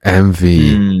be a minute?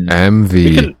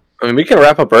 MV. We can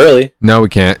wrap up early. No, we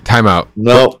can't. Time out.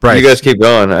 No, Bryce. You guys keep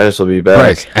going. I just will be back.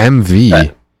 Bryce,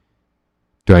 MV.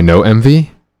 Do I know MV?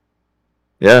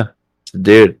 Yeah, it's a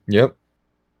dude. Yep.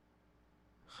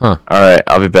 Huh. All right,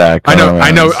 I'll be back.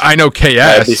 I know KS.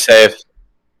 Yeah, be safe.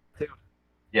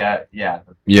 Yeah. Yeah.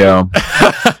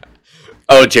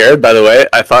 Oh, Jared, by the way,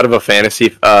 I thought of a fantasy,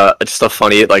 just a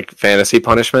funny fantasy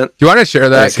punishment. Do you want to share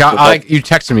that? You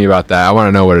texted me about that. I want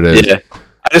to know what it is. Yeah,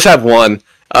 I just have one.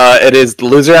 It is the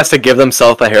loser has to give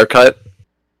themselves a haircut.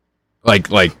 Like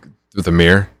with a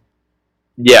mirror.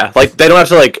 Yeah, like they don't have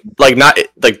to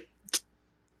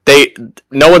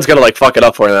no one's gonna fuck it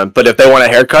up for them. But if they want a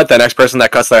haircut, the next person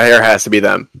that cuts their hair has to be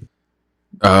them.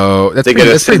 Oh, that's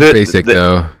pretty basic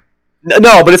though.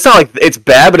 No, but it's not like it's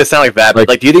bad, but it's not like bad.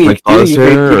 Like do you think you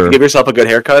can give yourself a good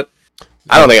haircut?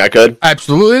 I don't think I could.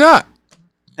 Absolutely not.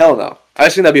 Hell no. I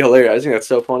just think that'd be hilarious. I think that's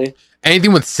so funny.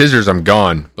 Anything with scissors, I'm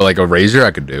gone. But like a razor,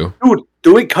 I could do.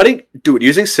 Dude,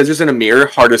 using scissors in a mirror,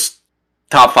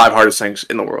 top 5 hardest things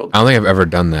in the world. I don't think I've ever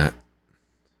done that.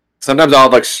 Sometimes I'll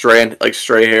have like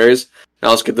stray hairs, and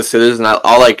I'll just get the scissors, and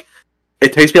I'll like.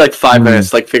 It takes me like 5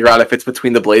 minutes to like figure out if it's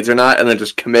between the blades or not, and then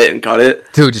just commit and cut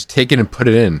it. Dude, just take it and put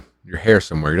it in your hair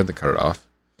somewhere. You don't have to cut it off.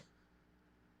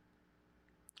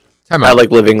 I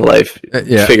like living life,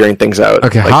 figuring things out.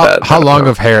 Okay, like how long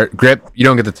of hair? Grip, you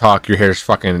don't get to talk. Your hair's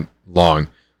fucking long.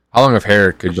 How long of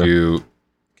hair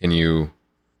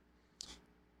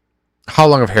how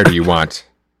long of hair do you want?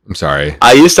 I'm sorry.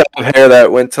 I used to have hair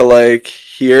that went to like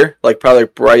here, like probably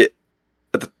right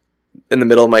in the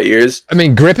middle of my ears. I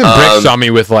mean, Grip and Brick saw me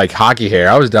with like hockey hair.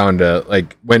 I was down to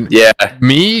like when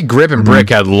me, Grip, and Brick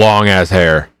had long ass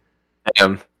hair.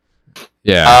 Damn.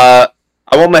 Yeah.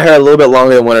 I want my hair a little bit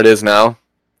longer than what it is now,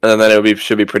 and then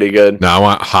should be pretty good. No, I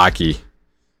want hockey,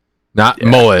 not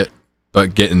mullet,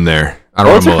 but get in there. I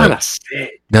don't want mullet.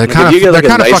 They're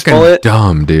kind of fucking mullet?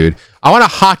 Dumb, dude. I want a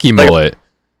hockey mullet,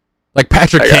 like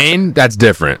Patrick Kane. That's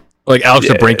different. Like Alex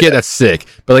DeBrincat, that's sick.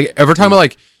 But like if we're talking about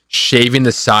like shaving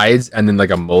the sides and then like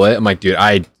a mullet, I'm like, dude,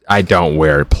 I don't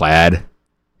wear plaid.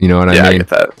 You know what I mean? I get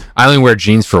that. I only wear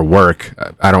jeans for work.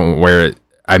 I don't wear it.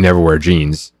 I never wear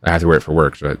jeans. I have to wear it for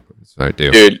work, so that's what I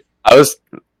do. Dude,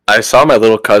 I saw my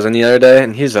little cousin the other day,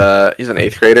 and he's an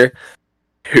 8th grader.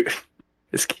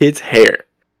 This kid's hair,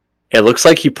 it looks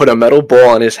like he put a metal bowl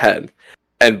on his head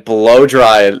and blow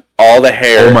dried all the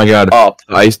hair. Oh my god! Up.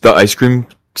 The ice cream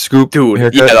scoop, dude.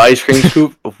 Haircut? Yeah, the ice cream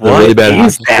scoop. What really bad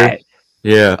is that?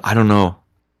 Yeah, I don't know.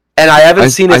 And I haven't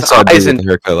seen his eyes in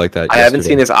haircut like that. I haven't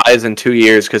seen his eyes in 2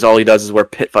 years because all he does is wear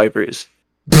pit vipers.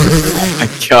 Oh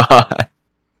my god!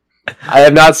 I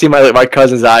have not seen my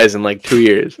cousin's eyes in like 2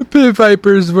 years. The pit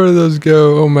vipers, where do those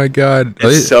go? Oh my god,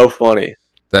 it's so funny.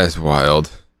 That's wild.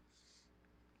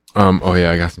 Oh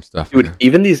yeah, I got some stuff. Dude,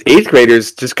 even these 8th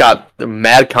graders just got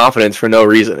mad confidence for no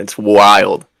reason. It's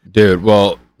wild. Dude,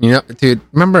 well, dude,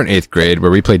 remember in 8th grade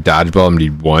where we played dodgeball and we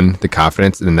won the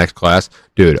confidence in the next class?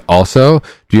 Dude, also,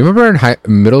 do you remember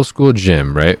in middle school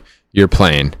gym, right? You're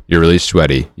playing, you're really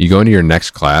sweaty. You go into your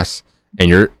next class and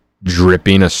you're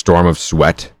dripping a storm of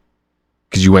sweat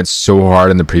because you went so hard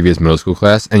in the previous middle school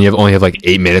class and you only have like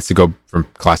 8 minutes to go from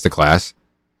class to class.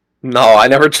 No, I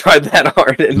never tried that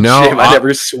hard in gym. I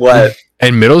never sweat.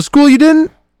 In middle school, you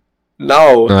didn't?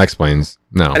 No. That explains.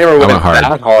 No, I never went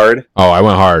that hard. Oh, I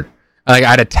went hard. Like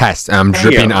I had a test, and I'm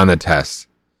dripping on the test.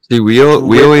 See, we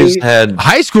always had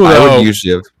high school. I though, would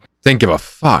usually have. Didn't give a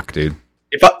fuck, dude.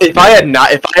 If I had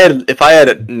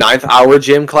a 9th hour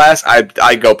gym class,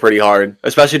 I'd go pretty hard,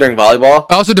 especially during volleyball.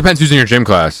 It also depends who's in your gym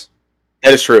class.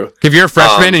 That is true. If you're a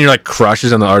freshman and you're like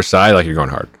crushes on the other side, like you're going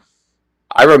hard.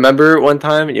 I remember one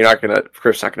time,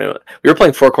 Chris not gonna. We were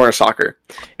playing 4-corner soccer,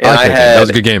 and that was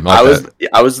a good game. I was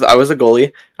a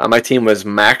goalie. My team was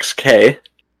Max K,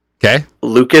 okay,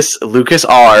 Lucas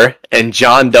R, and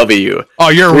John W. Oh,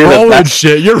 you're rolling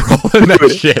shit. You're rolling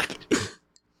that shit.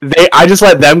 I just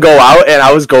let them go out, and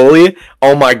I was goalie.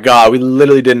 Oh my god, we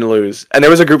literally didn't lose. And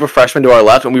there was a group of freshmen to our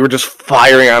left, and we were just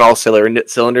firing on all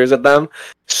cylinders at them.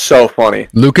 So funny.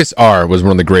 Lucas R was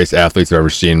one of the greatest athletes I've ever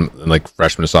seen in like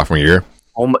freshman to sophomore year.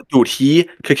 Oh my, dude, he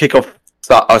could kick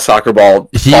a soccer ball.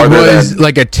 He was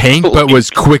like a tank, but was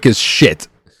quick as shit.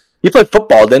 He played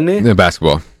football, didn't he? No,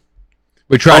 basketball.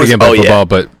 We tried to get him play football,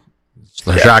 but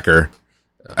shocker.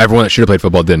 Everyone that should have played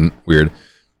football didn't. Weird.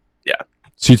 Yeah.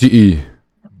 CTE.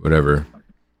 Whatever.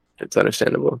 It's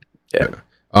understandable. Yeah.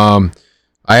 I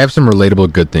have some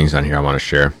relatable good things on here I want to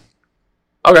share.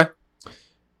 Okay.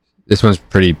 This one's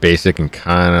pretty basic and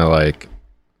kind of like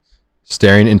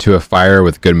staring into a fire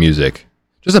with good music.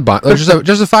 Just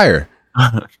a fire.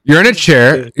 You're in a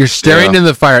chair. You're staring into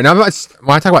the fire. Now, when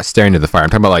I talk about staring into the fire, I'm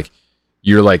talking about like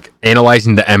you're like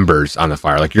analyzing the embers on the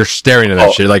fire. Like you're staring at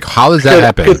that shit. Like how does that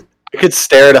happen? I could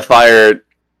stare at a fire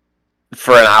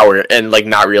for an hour and like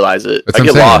not realize it. I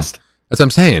get lost. That's what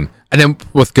I'm saying. And then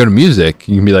with good music,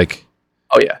 you can be like,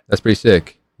 "Oh yeah, that's pretty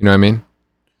sick." You know what I mean?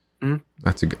 Mm-hmm.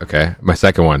 That's okay. My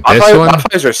second one.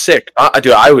 Bonfires are sick.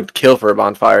 Dude, I would kill for a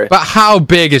bonfire. But how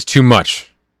big is too much?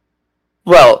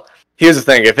 Well, here's the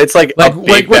thing: if it's like a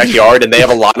big backyard and they have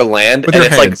a lot of land, and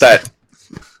it's like that.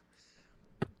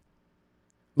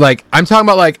 Like I'm talking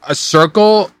about like a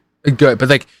circle, good, but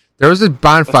like. There was a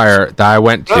bonfire that I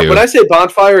went to. When I say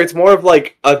bonfire, it's more of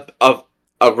like a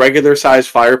regular sized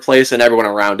fireplace and everyone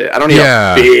around it. I don't need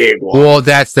a big one. Well,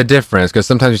 that's the difference because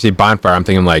sometimes you see bonfire, I'm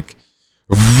thinking like.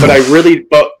 But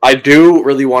I do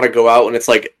really want to go out when it's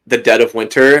like the dead of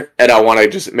winter, and I want to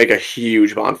just make a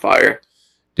huge bonfire.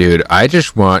 Dude, I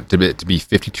just want to be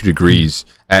 52 degrees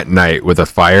at night with a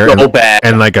fire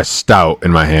and like a stout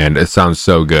in my hand. It sounds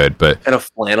so good, but and a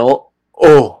flannel.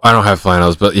 Oh, I don't have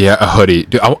flannels, but yeah, a hoodie.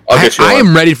 Dude, I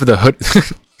am ready for the hood.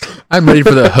 I'm ready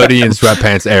for the hoodie and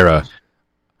sweatpants era.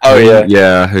 Oh yeah,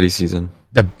 yeah, hoodie season.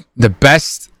 The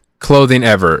best clothing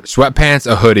ever.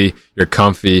 Sweatpants, a hoodie. You're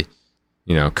comfy,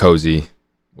 cozy.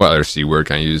 What other C word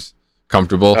can I use?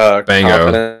 Comfortable. Bango.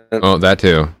 Confident. Oh, that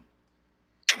too.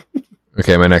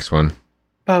 Okay, my next one.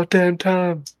 About damn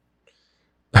time.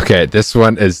 Okay, this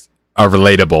one is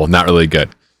relatable, not really good.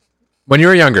 When you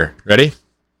were younger, ready?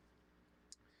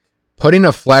 Putting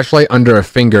a flashlight under a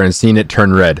finger and seeing it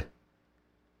turn red.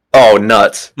 Oh,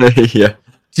 nuts. Yeah.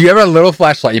 Do you have a little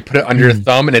flashlight, you put it under your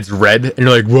thumb and it's red, and you're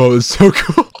like, whoa, it's so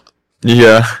cool.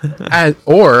 Yeah.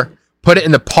 Or put it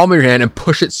in the palm of your hand and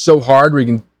push it so hard where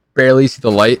you can barely see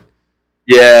the light.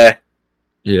 Yeah.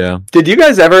 Yeah. Did you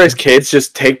guys ever, as kids,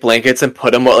 just take blankets and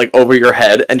put them like over your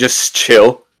head and just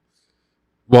chill?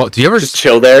 Well, do you ever just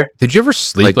chill there? Did you ever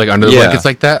sleep like under the blankets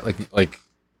like that? Like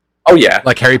oh yeah,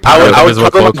 like Harry Potter. I would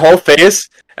cover my whole face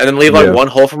and then leave like one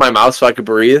hole for my mouth so I could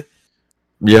breathe.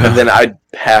 Yeah, and then I'd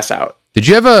pass out. Did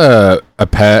you have a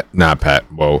pet? Not pet.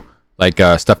 Whoa, like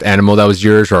a stuffed animal that was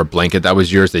yours, or a blanket that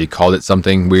was yours that you called it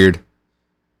something weird?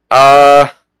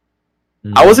 I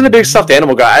wasn't a big stuffed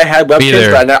animal guy. I had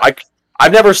Webkins, but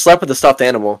I've never slept with a stuffed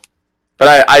animal.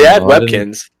 But I had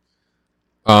Webkins.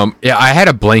 Yeah, I had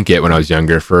a blanket when I was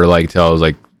younger for like till I was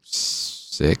like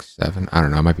 6, 7. I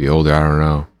don't know. I might be older. I don't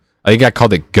know. I think I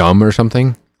called it Gum or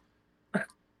something.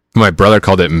 My brother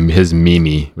called it his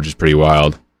Mimi, which is pretty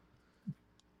wild.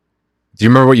 Do you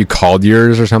remember what you called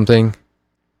yours or something?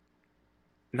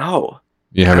 No.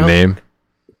 You have a name?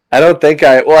 I don't think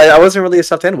I wasn't really a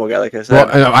stuffed animal guy, like I said. Well,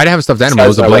 I didn't have a stuffed animal. It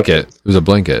was a blanket. It was a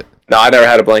blanket. No, I never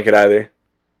had a blanket either.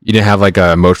 You didn't have like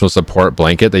a emotional support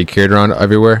blanket that you carried around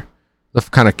everywhere? What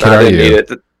kind of kid I are didn't you?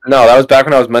 need it. No, that was back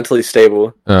when I was mentally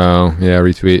stable. Oh, yeah,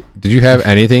 retweet. Did you have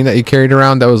anything that you carried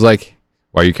around that was like,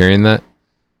 why are you carrying that?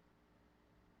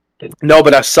 No,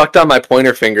 but I sucked on my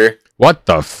pointer finger. What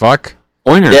the fuck?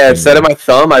 Pointer yeah, finger. Instead of my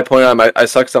thumb, I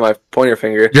sucked on my pointer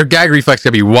finger. Your gag reflex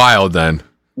could be wild then.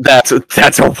 That's a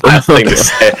wild thing to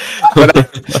say. But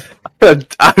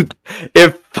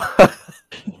if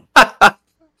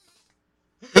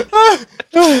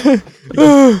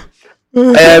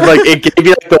and like it gave me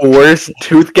like the worst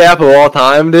tooth gap of all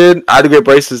time, dude. I had to get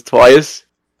braces twice.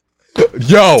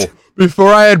 Yo,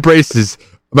 before I had braces,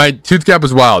 my tooth gap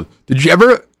was wild. Did you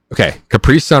ever? Okay,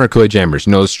 Capri Sun or Kool-Aid Jammers?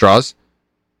 You know those straws?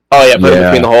 Oh yeah, put it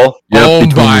between the hole. Yep, oh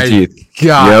my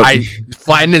god! I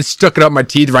flattened and stuck it up my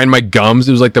teeth, right in my gums.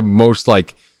 It was like the most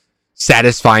like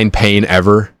satisfying pain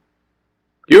ever.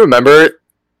 You remember?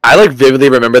 I like vividly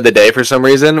remember the day for some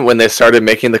reason when they started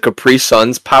making the Capri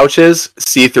Suns pouches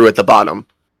see-through at the bottom.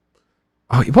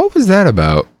 Oh, what was that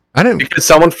about? I didn't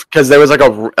because there was like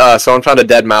someone found a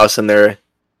dead mouse in their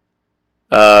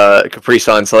Capri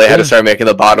Sun, so they had to start making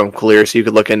the bottom clear so you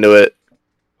could look into it.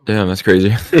 Damn, that's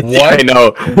crazy. What? I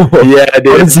know. Yeah, dude.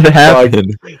 What does it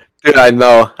happen? Dude, I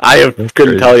know.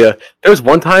 Couldn't tell you. There was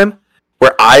one time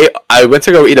where I went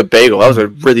to go eat a bagel. I was a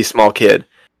really small kid,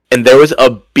 and there was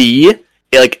a bee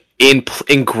like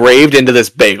engraved into this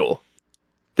bagel.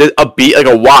 A bee, like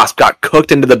a wasp, got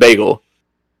cooked into the bagel.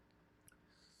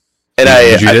 And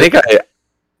I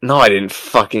didn't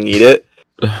fucking eat it.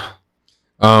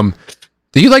 Do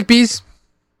you like bees?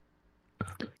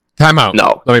 Time out.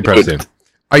 No. Let me press you.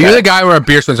 Are you the guy where a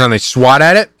beer swims on, they swat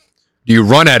at it? Do you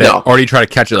run at it, or do you try to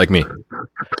catch it like me?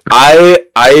 I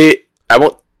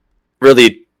won't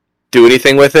really do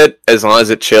anything with it as long as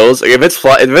it chills. Like if it's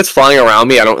flying around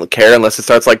me, I don't care unless it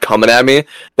starts like coming at me.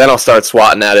 Then I'll start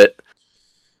swatting at it.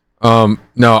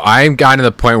 No, I've gotten to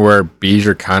the point where bees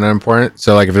are kind of important.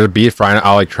 So like if there's a bee flying,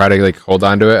 I'll like try to like hold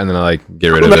on to it and then I like get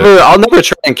rid of it. I'll never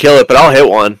try and kill it, but I'll hit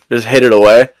one. Just hit it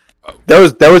away. There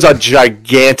was a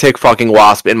gigantic fucking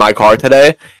wasp in my car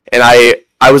today, and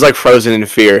I was like frozen in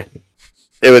fear.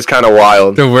 It was kind of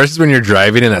wild. The worst is when you're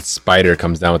driving and that spider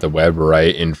comes down with a web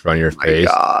right in front of your face,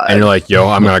 and you're like, "Yo,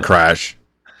 I'm gonna crash."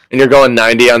 And you're going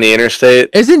 90 on the interstate.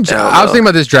 I was thinking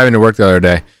about this driving to work the other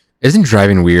day. Isn't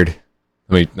driving weird?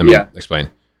 Let me explain.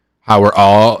 How we're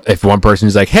all, if one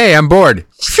person's like, "Hey, I'm bored,"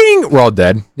 we're all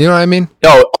dead. You know what I mean?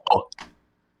 No,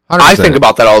 100%. I think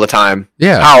about that all the time.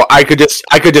 Yeah. How I could just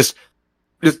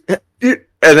and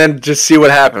then just see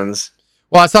what happens.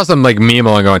 Well, I saw some like meme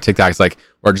on TikTok. It's like,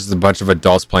 or just a bunch of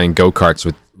adults playing go-karts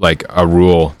with like a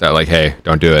rule that like, hey,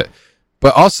 don't do it.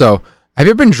 But also, have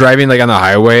you ever been driving like on the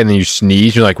highway and then you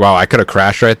sneeze? You're like, wow, I could have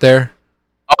crashed right there.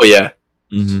 Oh yeah.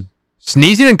 Mm-hmm.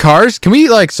 Sneezing in cars? Can we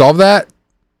like solve that?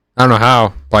 I don't know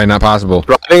how. Probably not possible.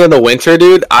 Driving in the winter,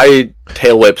 dude, I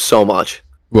tail whip so much.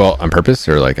 Well, on purpose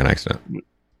or like an accident?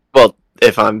 Well,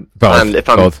 if I'm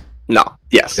Both. No,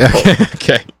 yes.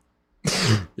 Okay.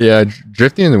 Yeah,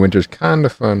 drifting in the winter is kind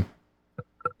of fun.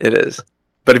 It is.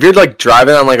 But if you're like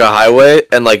driving on like a highway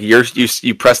and like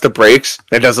you press the brakes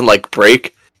and it doesn't like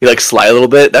brake, you like slide a little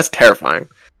bit, that's terrifying.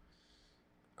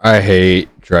 I hate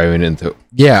driving into.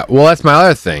 Yeah, well, that's my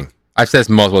other thing. I've said this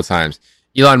multiple times.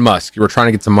 Elon Musk, we're trying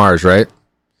to get to Mars, right?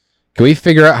 Can we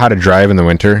figure out how to drive in the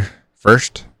winter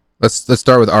first? Let's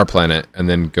start with our planet and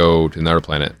then go to another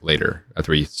planet later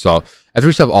after we solve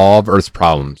all of Earth's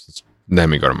problems. Then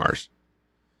we go to Mars.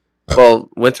 Well,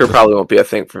 winter probably won't be a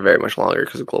thing for very much longer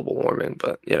because of global warming,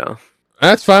 but you know.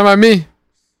 That's fine by me.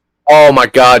 Oh my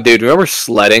god, dude! Remember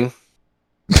sledding?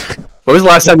 When was the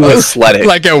last time you went sledding?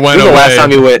 Like it went when was away. the last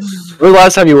time you went? When was the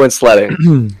last time you went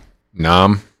sledding?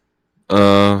 Nom.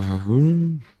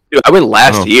 Dude, I went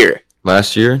last year.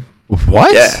 Last year?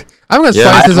 What? Yeah. I'm gonna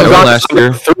Yeah, slide since I I went was last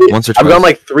year. Once or I've twice. gone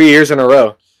like 3 years in a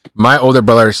row. My older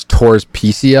brother tore his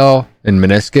PCL and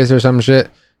meniscus or some shit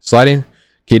sliding.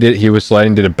 He was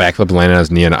sliding, did a backflip, landed on his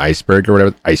knee on an iceberg or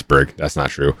whatever. Iceberg, that's not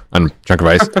true. On a chunk of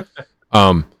ice.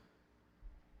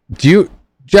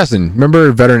 Justin,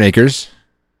 remember Veteran Acres?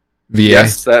 VA?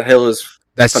 Yes, that hill is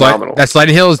phenomenal. That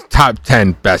sliding hill is top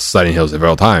 10 best sliding hills of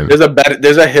all time. There's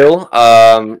a hill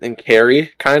in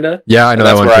Cary, kinda. Yeah, I know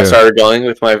That's that one where too. I started going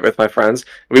with my friends.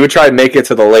 We would try and make it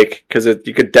to the lake because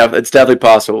it's definitely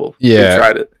possible. Yeah. we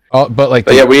tried it.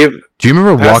 But yeah, do you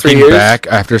remember past 3 walking years- back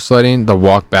after sledding? The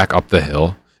walk back up the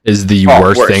hill is the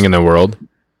worst thing in the world.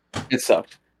 It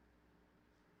sucked.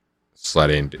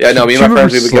 Sledding. Yeah, no, me and my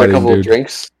friends, we would get a couple of dude.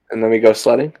 drinks and then we go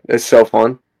sledding. It's so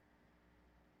fun.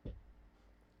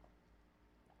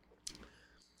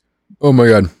 Oh my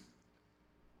god.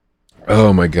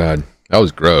 That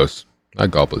was gross. That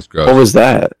gulp was gross. What was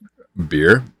that?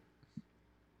 Beer?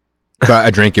 But I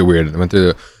drank it weird. I went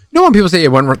through when people say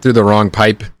it went through the wrong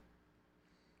pipe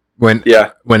when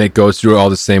it goes through all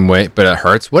the same way, but it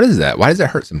hurts? What is that? Why does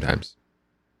it hurt sometimes?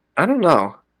 I don't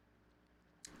know.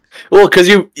 Well, because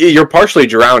you're partially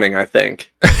drowning, I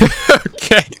think.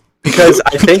 Okay. Because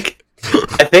I think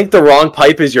the wrong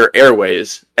pipe is your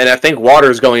airways, and I think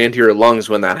water is going into your lungs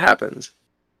when that happens.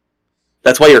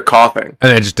 That's why you're coughing.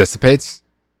 And then it just dissipates?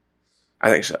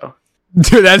 I think so.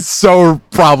 Dude, that's so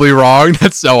probably wrong.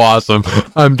 That's so awesome.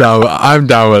 I'm down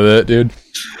with it, dude.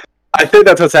 I think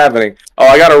that's what's happening. Oh,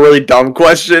 I got a really dumb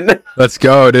question. Let's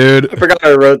go, dude. I forgot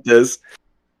I wrote this.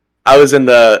 I was in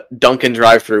the Dunkin'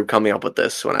 drive-thru coming up with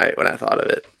this when I thought of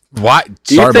it. What?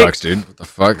 Do you Starbucks, dude. What the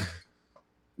fuck?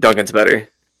 Dunkin's better.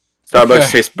 Starbucks Okay.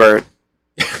 tastes burnt.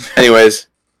 Anyways,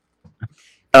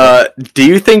 do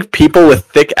you think people with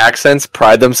thick accents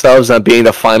pride themselves on being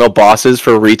the final bosses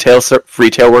for retail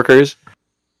workers?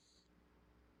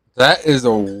 That is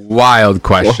a wild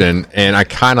question, and I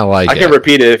kind of like it. I can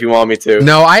repeat it if you want me to.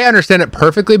 No, I understand it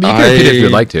perfectly, but you can repeat it if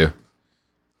you'd like to.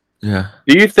 Yeah.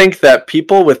 Do you think that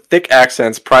people with thick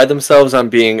accents pride themselves on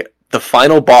being the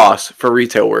final boss for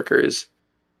retail workers?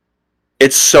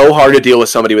 It's so hard to deal with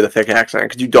somebody with a thick accent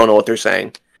because you don't know what they're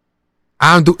saying.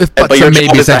 I don't do if But buts your or job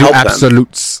maybes. is to I do help them.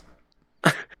 absolutes.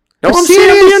 No, I'm I'm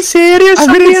serious. being serious. I'm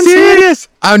I'm being being serious. serious.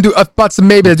 I don't do if buts and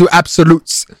maybes. I do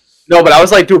absolutes. No, but I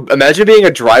was like, dude, imagine being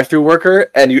a drive-through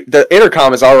worker and the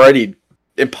intercom is already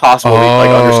impossible to like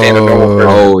understand a normal person.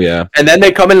 Oh yeah. And then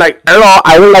they come in like, hello,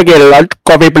 I would like a large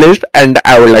coffee please, and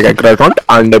I would like a croissant,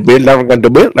 and the bill I'm going to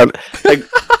bill. Like,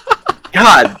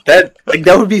 God, that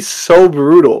would be so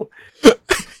brutal.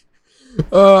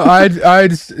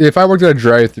 I'd if I worked at a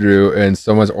drive-through and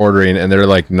someone's ordering and they're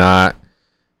like don't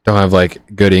have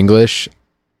like good English,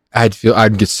 I'd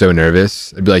get so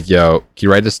nervous. I'd be like, yo, can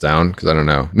you write this down? Because I don't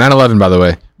know. 9/11, by the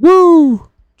way. Woo!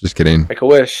 Just kidding. Make a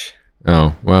wish.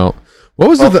 Oh well. What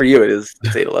was Well, the? for you, it's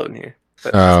 8/11 here.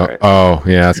 But that's all right. Oh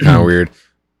yeah, that's kind of weird. Do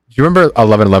you remember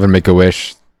 11/11 Make a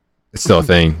Wish? It's still a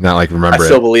thing. Not like I remember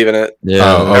still it. believe in it. Yeah.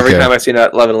 Oh, Every okay. time I see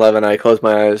that 11/11, I close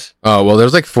my eyes. Oh well,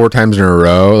 there's like 4 times in a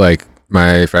row, like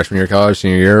my freshman year of college,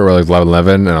 senior year, where like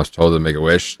 11/11, and I was told to make a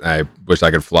wish. I wished I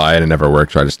could fly, and it never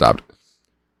worked, so I just stopped.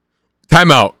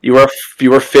 Time out. You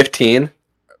were 15.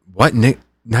 What, Nick?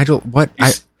 Nigel? What? You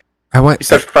I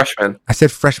said freshman. I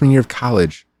said freshman year of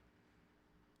college.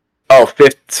 Oh,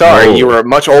 sorry, Whoa. you were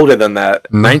much older than that.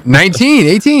 19,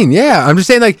 18. Yeah, I'm just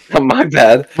saying like. Oh, my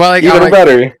bad. Well, like, Even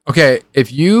better. okay,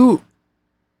 if you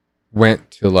went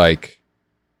to like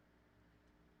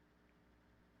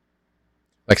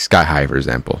Sky High, for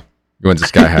example, you went to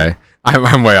Sky High.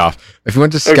 I'm way off. If you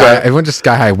went to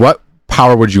Sky High, what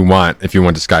power would you want if you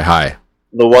went to Sky High?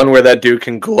 The one where that dude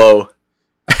can glow.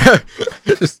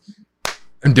 Just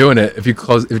I'm doing it. If you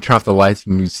turn off the lights,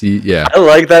 and you see, yeah. I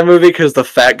like that movie because the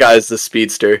fat guy is the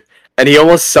speedster, and he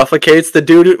almost suffocates the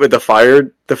dude with the fire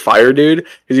dude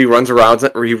because he runs around.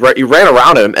 Or he ran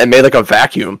around him and made like a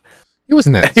vacuum. He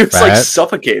wasn't that. He was fat. like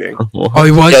suffocating. Oh,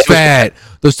 he was fat.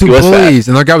 Those two bullies,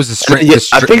 and the guy was the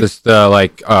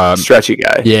stretchy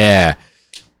guy. Yeah.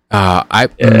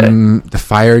 The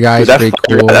fire guy's pretty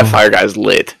cool. That fire guy's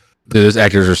lit. Dude, those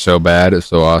actors are so bad. It's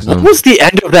so awesome. What was the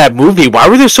end of that movie? Why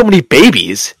were there so many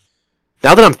babies?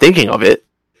 Now that I'm thinking of it.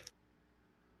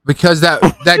 Because that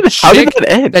How did that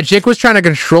end? that chick was trying to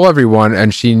control everyone,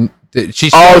 and she stole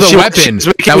the weapon.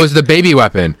 That was the baby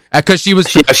weapon. Because she was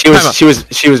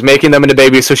she was making them into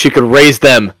babies so she could raise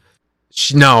them.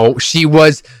 She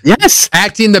was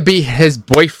acting to be his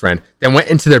boyfriend. Then went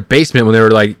into their basement when they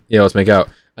were like, let's make out,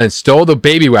 and stole the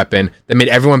baby weapon that made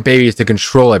everyone babies to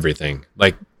control everything,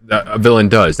 like a villain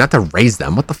does, not to raise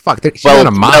them. What the fuck? She's not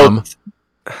a mom.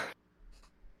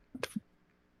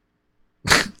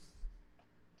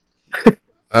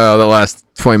 The last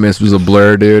 20 minutes was a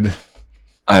blur, dude.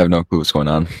 I have no clue what's going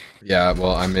on. Yeah,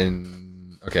 well, I'm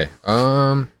in. Okay.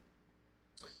 I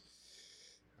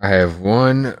have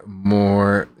one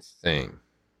more thing.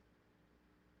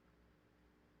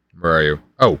 Where are you?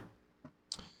 Oh.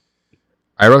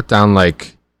 I wrote down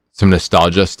like some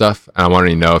nostalgia stuff, and I want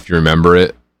to know if you remember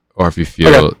it or if you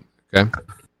feel okay.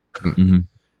 Mm-hmm.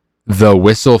 The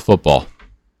whistle football.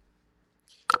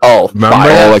 Oh, remember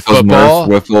like football?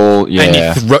 Those Nerf wiffle,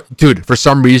 yeah. Dude, for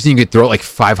some reason you could throw it like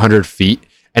 500 feet,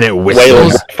 and it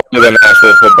whistles. Way than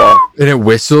actual football. And it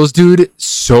whistles, dude,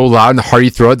 so loud. And the harder you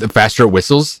throw it, the faster it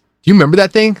whistles. Do you remember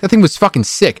that thing? That thing was fucking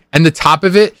sick. And the top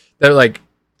of it,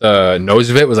 the nose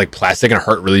of it was like plastic and it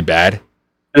hurt really bad.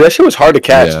 Dude, that shit was hard to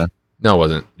catch. Yeah. No, it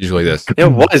wasn't. Usually this.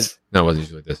 It was. No, it wasn't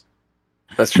usually this.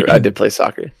 That's true. I did play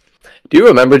soccer. Do you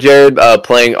remember, Jared,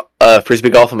 playing frisbee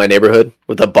golf in my neighborhood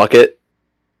with a bucket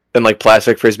and like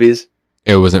plastic frisbees?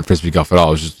 It wasn't frisbee golf at all.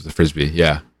 It was just a frisbee.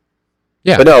 Yeah.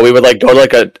 Yeah. But no, we would like go to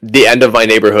like the end of my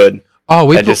neighborhood. Oh,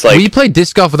 we played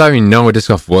disc golf without even knowing what disc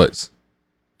golf was.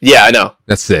 Yeah, I know.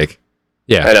 That's sick.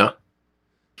 Yeah. I know.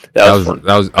 That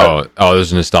was fun.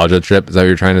 There's a nostalgia trip. Is that what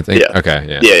you're trying to think? Yeah. Okay.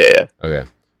 Yeah. Yeah. Okay.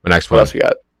 My next What one. else we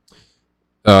got?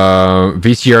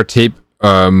 VCR tape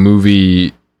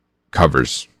movie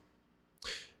covers.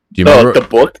 Do you remember the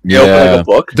book? Yeah. The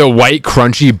book? The white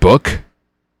crunchy book?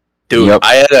 Dude, Yep.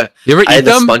 You ever eat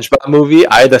them? the SpongeBob movie.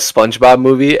 I had the SpongeBob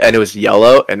movie, and it was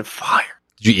yellow and fire.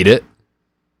 Did you eat it?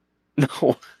 No.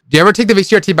 Do you ever take the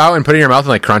VCR tape out and put it in your mouth and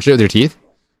like crunch it with your teeth?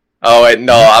 Oh wait,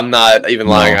 no, I'm not even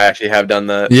lying. I actually have done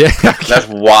that. Yeah. That's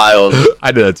wild.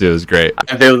 I did that too. It was great.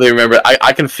 I vividly remember.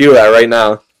 I can feel that right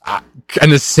now.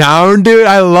 And the sound, dude,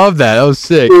 I love that. That was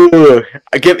sick. Ooh,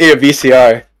 give me a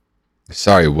VCR.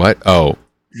 Sorry, what? Oh,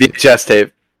 VHS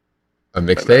tape. a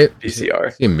mixtape?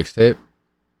 VCR. See a mixtape?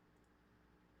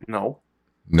 No.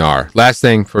 Nar. Last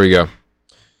thing before we go.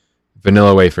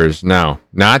 Vanilla wafers. No,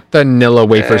 not the vanilla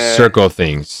wafer circle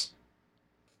things.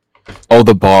 Oh,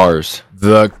 the bars.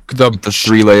 The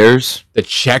 3 layers. The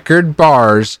checkered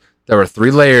bars. There were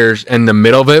 3 layers, and the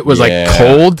middle of it was like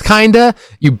cold, kinda.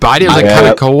 You bite it, it was like kind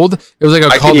of cold. It was like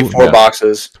a cold. I could eat 4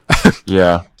 boxes.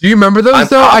 Yeah. Do you remember those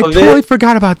though? I totally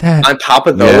forgot about that. On top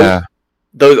of those,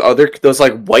 those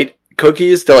like white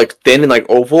cookies, they're like thin and like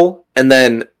oval, and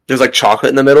then there's like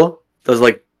chocolate in the middle. Those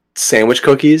like sandwich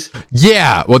cookies.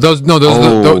 Yeah. Well, those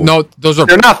are.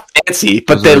 They're not fancy,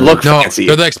 but they look fancy.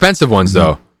 They're the expensive ones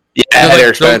though. Yeah,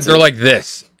 they're expensive. They're like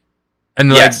this. And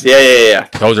yes, yeah.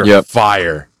 Those are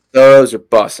fire. Those are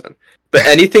bussin'. But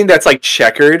anything that's like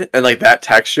checkered and like that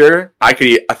texture, I could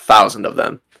eat 1,000 of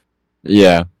them.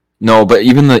 Yeah. No, but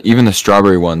even the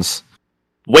strawberry ones.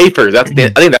 Wafers. I think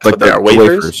that's like what they are.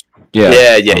 Wafers.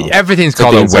 Yeah. Yeah. Everything's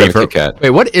called a wafer. Wait,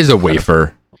 what is a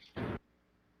wafer?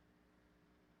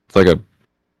 It's like a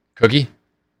cookie.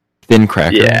 Thin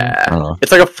cracker. Yeah. I don't know.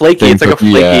 It's like a flaky. Thin it's like cookie,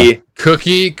 a flaky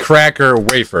cookie, cracker,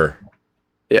 wafer.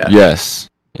 Yeah. Yes.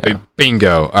 Yeah.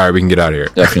 Bingo. All right, we can get out of here.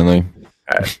 Definitely.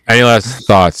 Any last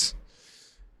thoughts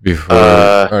before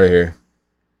out of here?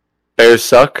 Bears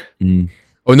suck.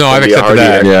 Oh no, I've accepted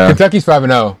that. Yeah. Kentucky's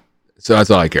 5-0, so that's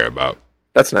all I care about.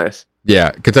 That's nice.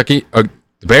 Yeah, Kentucky. The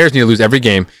Bears need to lose every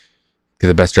game because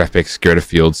the best draft picks, Garrett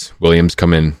Fields, Williams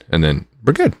come in, and then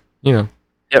we're good. Yep,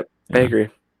 I agree.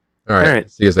 All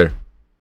right. See you guys later.